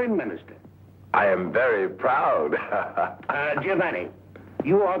my foreign minister. I am very proud. Giovanni,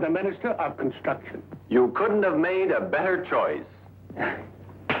 you are the minister of construction. You couldn't have made a better choice.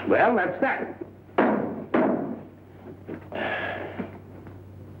 Well, that's that.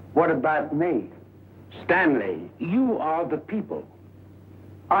 What about me? Stanley, you are the people.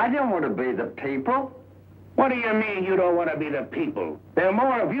 I don't want to be the people. What do you mean you don't want to be the people? There are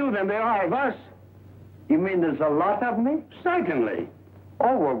more of you than there are of us. You mean there's a lot of me? Certainly.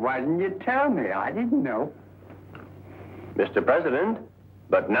 Oh, well, why didn't you tell me? I didn't know. Mr. President,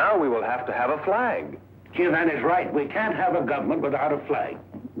 but now we will have to have a flag. Giovanni's right. We can't have a government without a flag.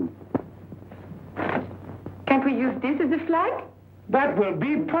 Can't we use this as a flag? That will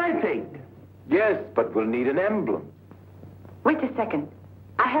be perfect. Yes, but we'll need an emblem. Wait a second.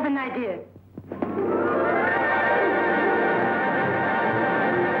 I have an idea.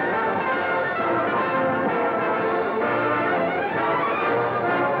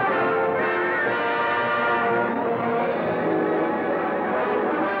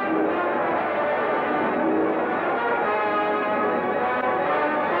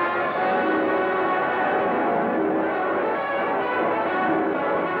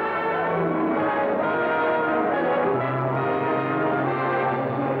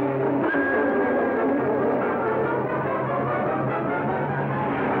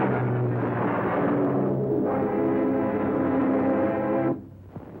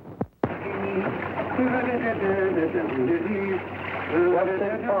 What's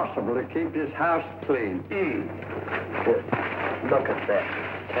impossible to keep this house clean? Look at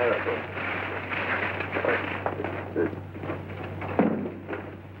that. Terrible.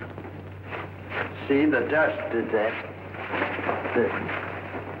 see, the dust did that.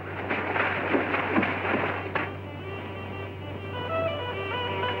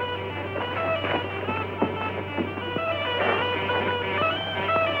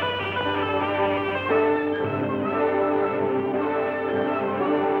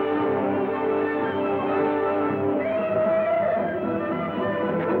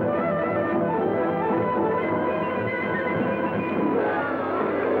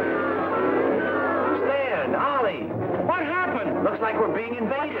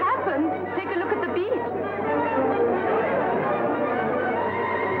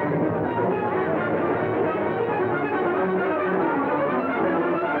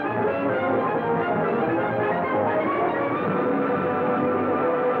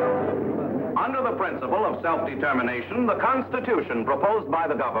 Self-determination, the Constitution proposed by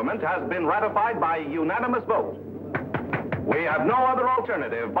the government has been ratified by unanimous vote. We have no other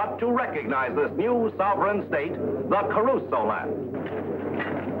alternative but to recognize this new sovereign state, the Crusoeland.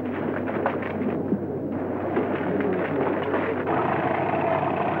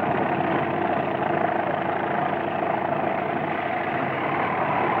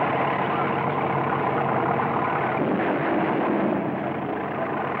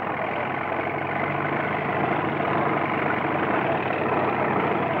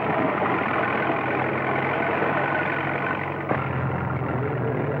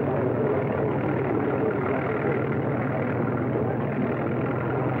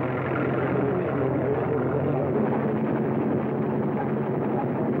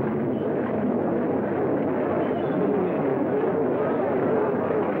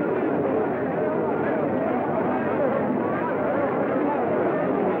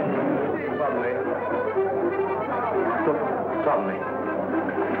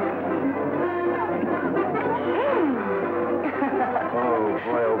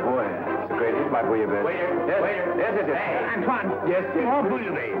 Antoine. Yes, yes. More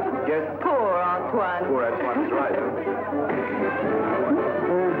bouillabaisse. Yes. Poor Antoine. Poor Antoine is right,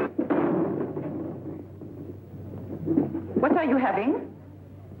 What are you having?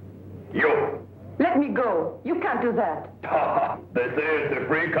 You. Let me go. You can't do that. They say it's a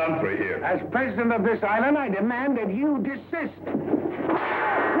free country here. As president of this island, I demand that you desist.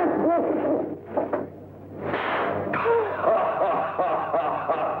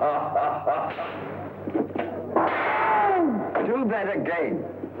 Do that again.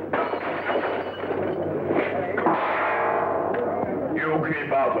 You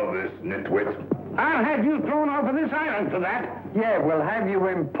keep out of this, nitwit. I'll have you thrown off of this island for that. Yeah, we'll have you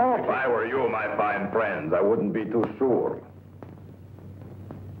imported. If I were you, my fine friends, I wouldn't be too sure.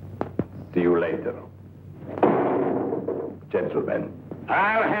 See you later. Gentlemen.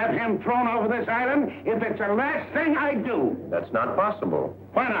 I'll have him thrown over this island if it's the last thing I do. That's not possible.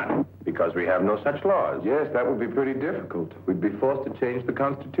 Why not? Because we have no such laws. Yes, that would be pretty difficult. We'd be forced to change the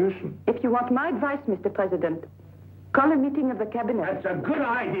Constitution. If you want my advice, Mr. President, call a meeting of the cabinet. That's a good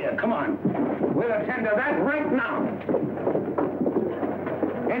idea. Come on. We'll attend to that right now.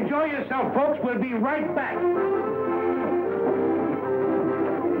 Enjoy yourself, folks. We'll be right back.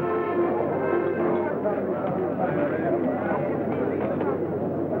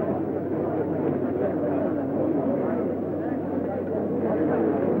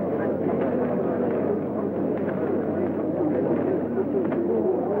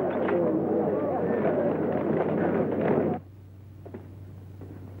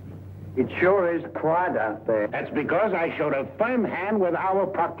 It sure is quiet out there. That's because I showed a firm hand with our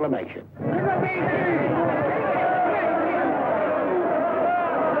proclamation.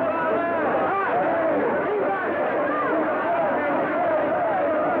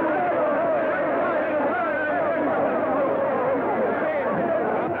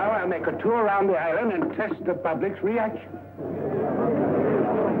 Now I'll make a tour around the island and test the public's reaction.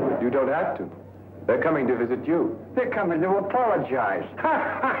 You don't have to. They're coming to visit you. They're coming to apologize.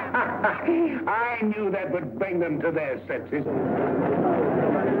 I knew that would bring them to their senses.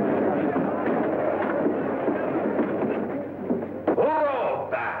 Who wrote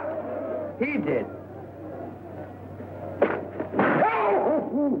that? He did.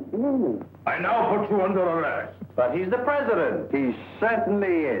 I now put you under arrest. But he's the president. He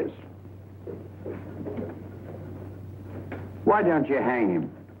certainly is. Why don't you hang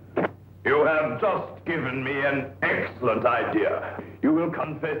him? You have just given me an excellent idea. You will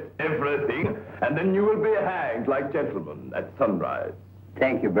confess everything, and then you will be hanged like gentlemen at sunrise.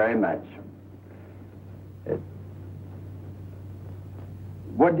 Thank you very much.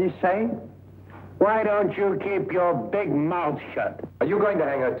 What did he say? Why don't you keep your big mouth shut? Are you going to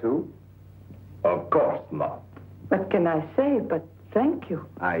hang her too? Of course not. What can I say but Thank you.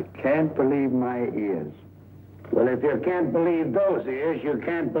 I can't believe my ears. Well, if you can't believe those ears, you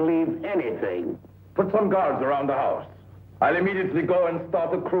can't believe anything. Put some guards around the house. I'll immediately go and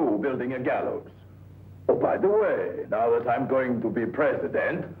start a crew building a gallows. Oh, by the way, now that I'm going to be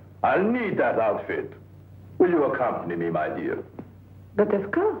president, I'll need that outfit. Will you accompany me, my dear? But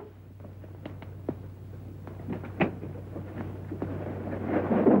of course.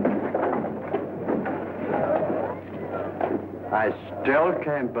 I still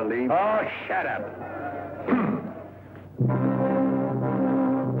can't believe... Oh, shut up.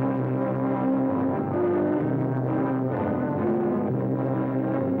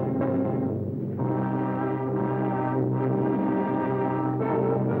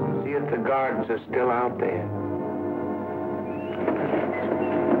 See if the guards are still out there.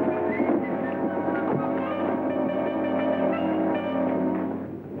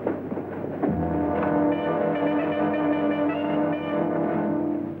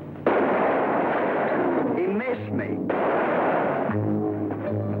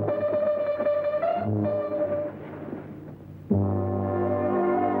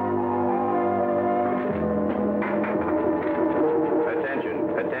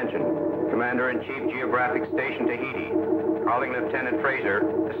 Commander-in-Chief Geographic Station Tahiti. Calling Lieutenant Fraser,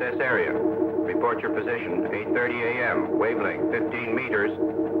 assess area. Report your position, 8:30 a.m., wavelength 15 meters.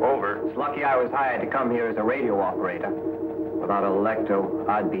 Over. It's lucky I was hired to come here as a radio operator. Without Electo,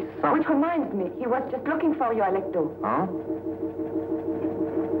 I'd be something. Which reminds me, he was just looking for you, Electo. Huh?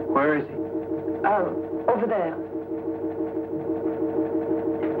 Where is he? Over there.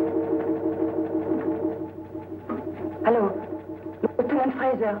 Hello. Lieutenant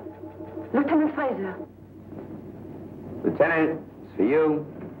Fraser. Lieutenant Fraser. Lieutenant, it's for you.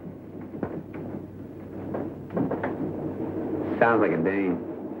 Sounds like a dame.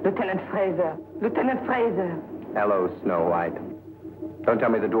 Lieutenant Fraser. Lieutenant Fraser. Hello, Snow White. Don't tell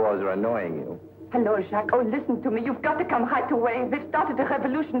me the dwarves are annoying you. Hello, Jacques. Oh, listen to me. You've got to come right away. They've started a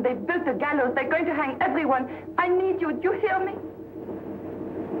revolution. They've built a gallows. They're going to hang everyone. I need you. Do you hear me?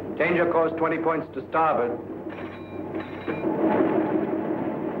 Change your course 20 points to starboard.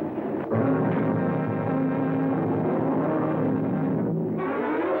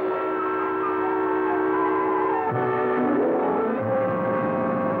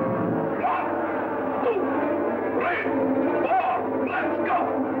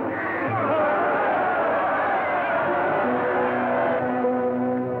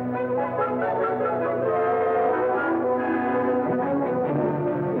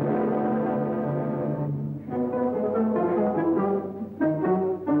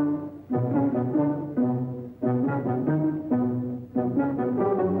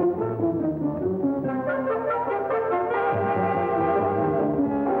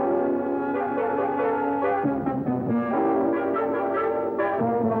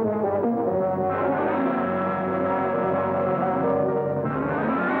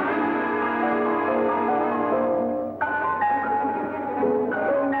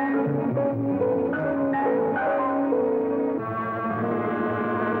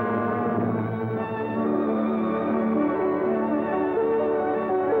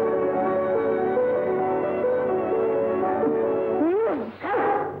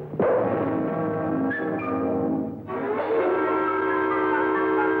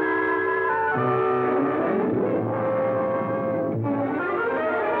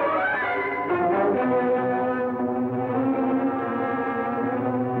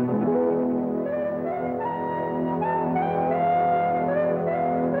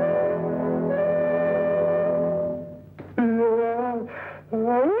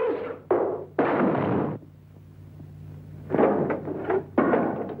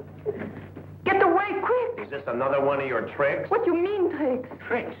 Another one of your tricks? What do you mean, tricks?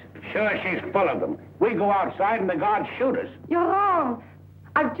 Tricks? Sure, she's full of them. We go outside and the guards shoot us. You're wrong.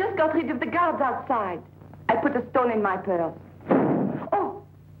 I've just got rid of the guards outside. I put a stone in my purse. Oh!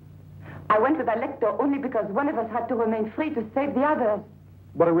 I went with Electo only because one of us had to remain free to save the others.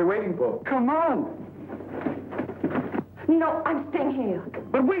 What are we waiting for? Come on. No, I'm staying here.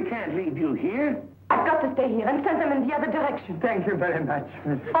 But we can't leave you here. I've got to stay here and send them in the other direction. Thank you very much.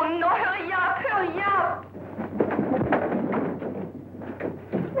 Oh, no, hurry up, hurry up!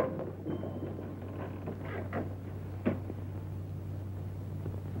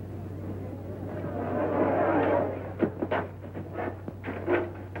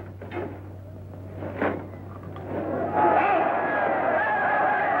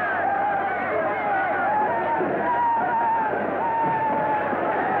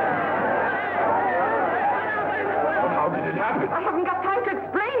 I haven't got time to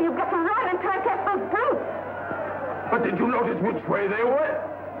explain. You've got to run and try and catch those brutes. Did you notice which way they went?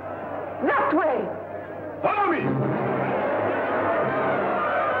 That way! Follow me!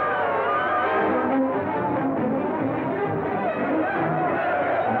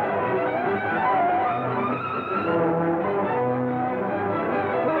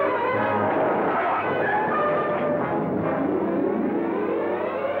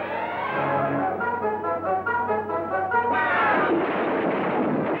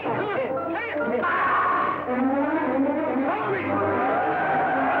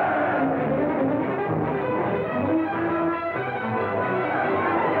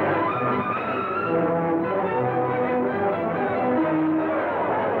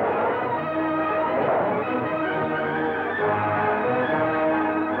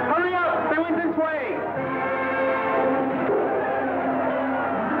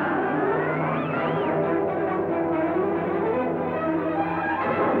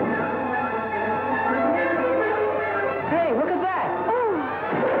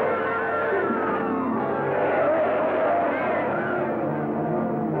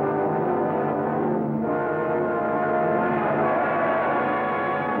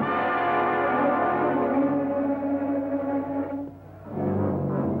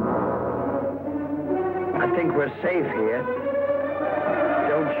 I think we're safe here.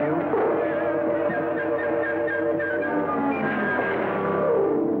 Don't you?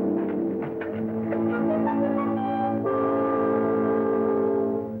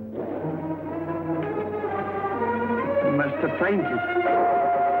 He must have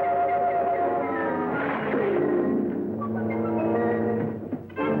fainted.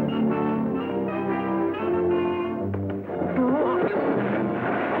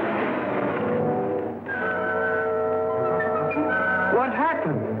 What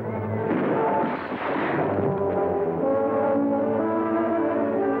happened?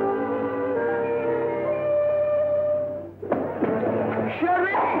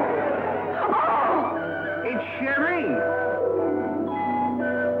 Sherry! Oh! It's Sherry!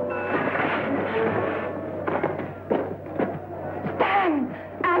 Stan!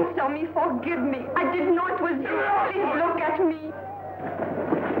 Answer me, forgive me. I did know it was you. Please look at me.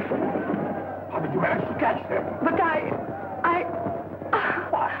 How did you manage to catch them? But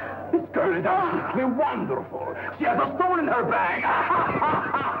This girl is absolutely wonderful. She has a stone in her bag.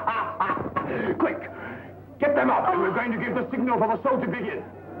 Quick, get them up, and we're going to give the signal for the show to begin.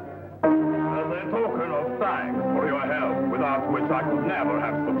 As a token of thanks for your help, without which I could never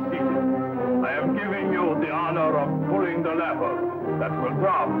have succeeded, I am giving you the honor of pulling the lever that will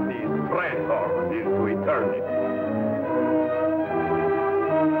drop these traitors into eternity.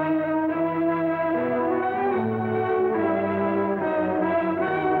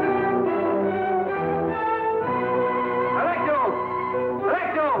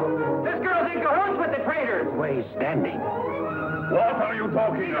 Where he's standing. What are you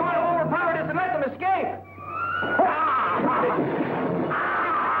talking You about? want to overpower us and let them escape!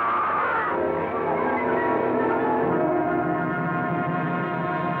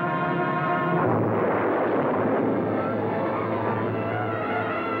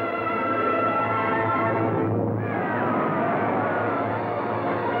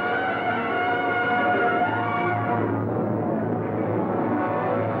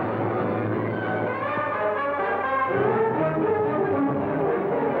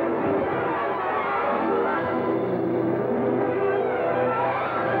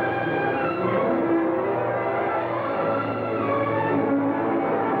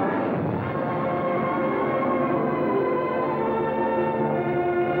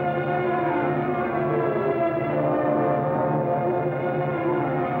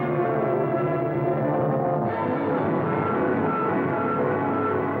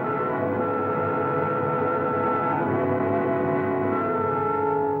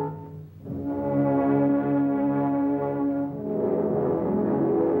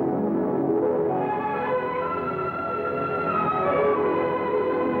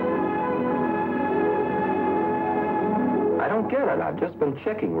 Get it. I've just been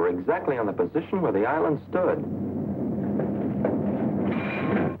checking. We're exactly on the position where the island stood.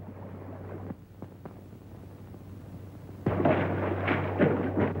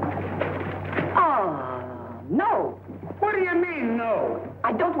 No. What do you mean, no?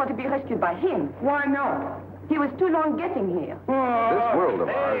 I don't want to be rescued by him. Why not? He was too long getting here. This world of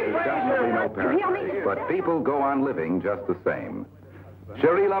ours is Fraser, definitely no you hear me? paradise, but people go on living just the same.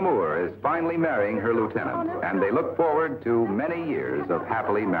 Cherie Lamour is finally marrying her lieutenant, and they look forward to many years of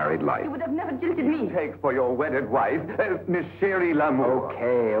happily married life. You would have never jilted me. Take for your wedded wife, Miss Cherie Lamour.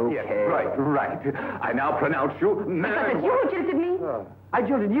 Okay. Yes, right. I now pronounce you married. But you who jilted me. I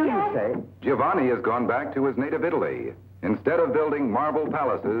jilted you, you say? Giovanni has gone back to his native Italy. Instead of building marble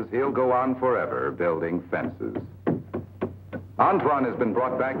palaces, he'll go on forever building fences. Antoine has been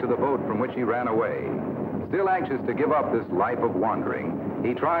brought back to the boat from which he ran away. Still anxious to give up this life of wandering,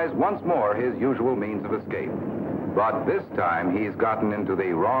 he tries once more his usual means of escape. But this time, he's gotten into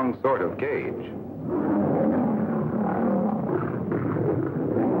the wrong sort of cage.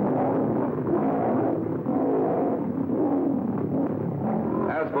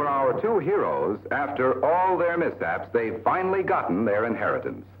 As for our two heroes, after all their mishaps, they've finally gotten their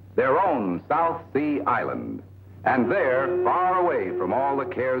inheritance, their own South Sea island. And there, far away from all the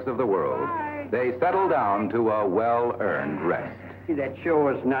cares of the world, they settle down to a well-earned rest. That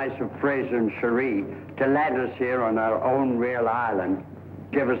sure was nice of Fraser and Cherie to land us here on our own real island.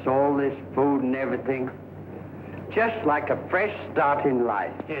 Give us all this food and everything. Just like a fresh start in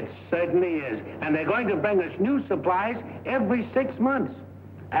life. It certainly is. And they're going to bring us new supplies every 6 months.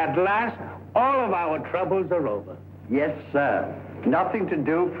 At last, all of our troubles are over. Yes, sir. Nothing to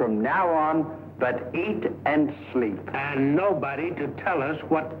do from now on but eat and sleep. And nobody to tell us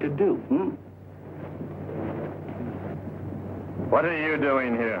what to do. What are you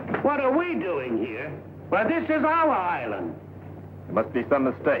doing here? What are we doing here? Well, this is our island. There must be some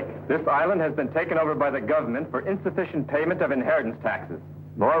mistake. This island has been taken over by the government for insufficient payment of inheritance taxes.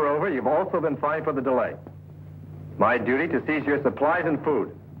 Moreover, you've also been fined for the delay. My duty to seize your supplies and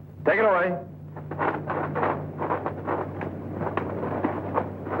food. Take it away.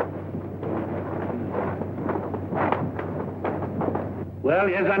 Well,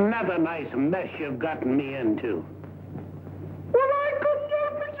 here's another nice mess you've gotten me into.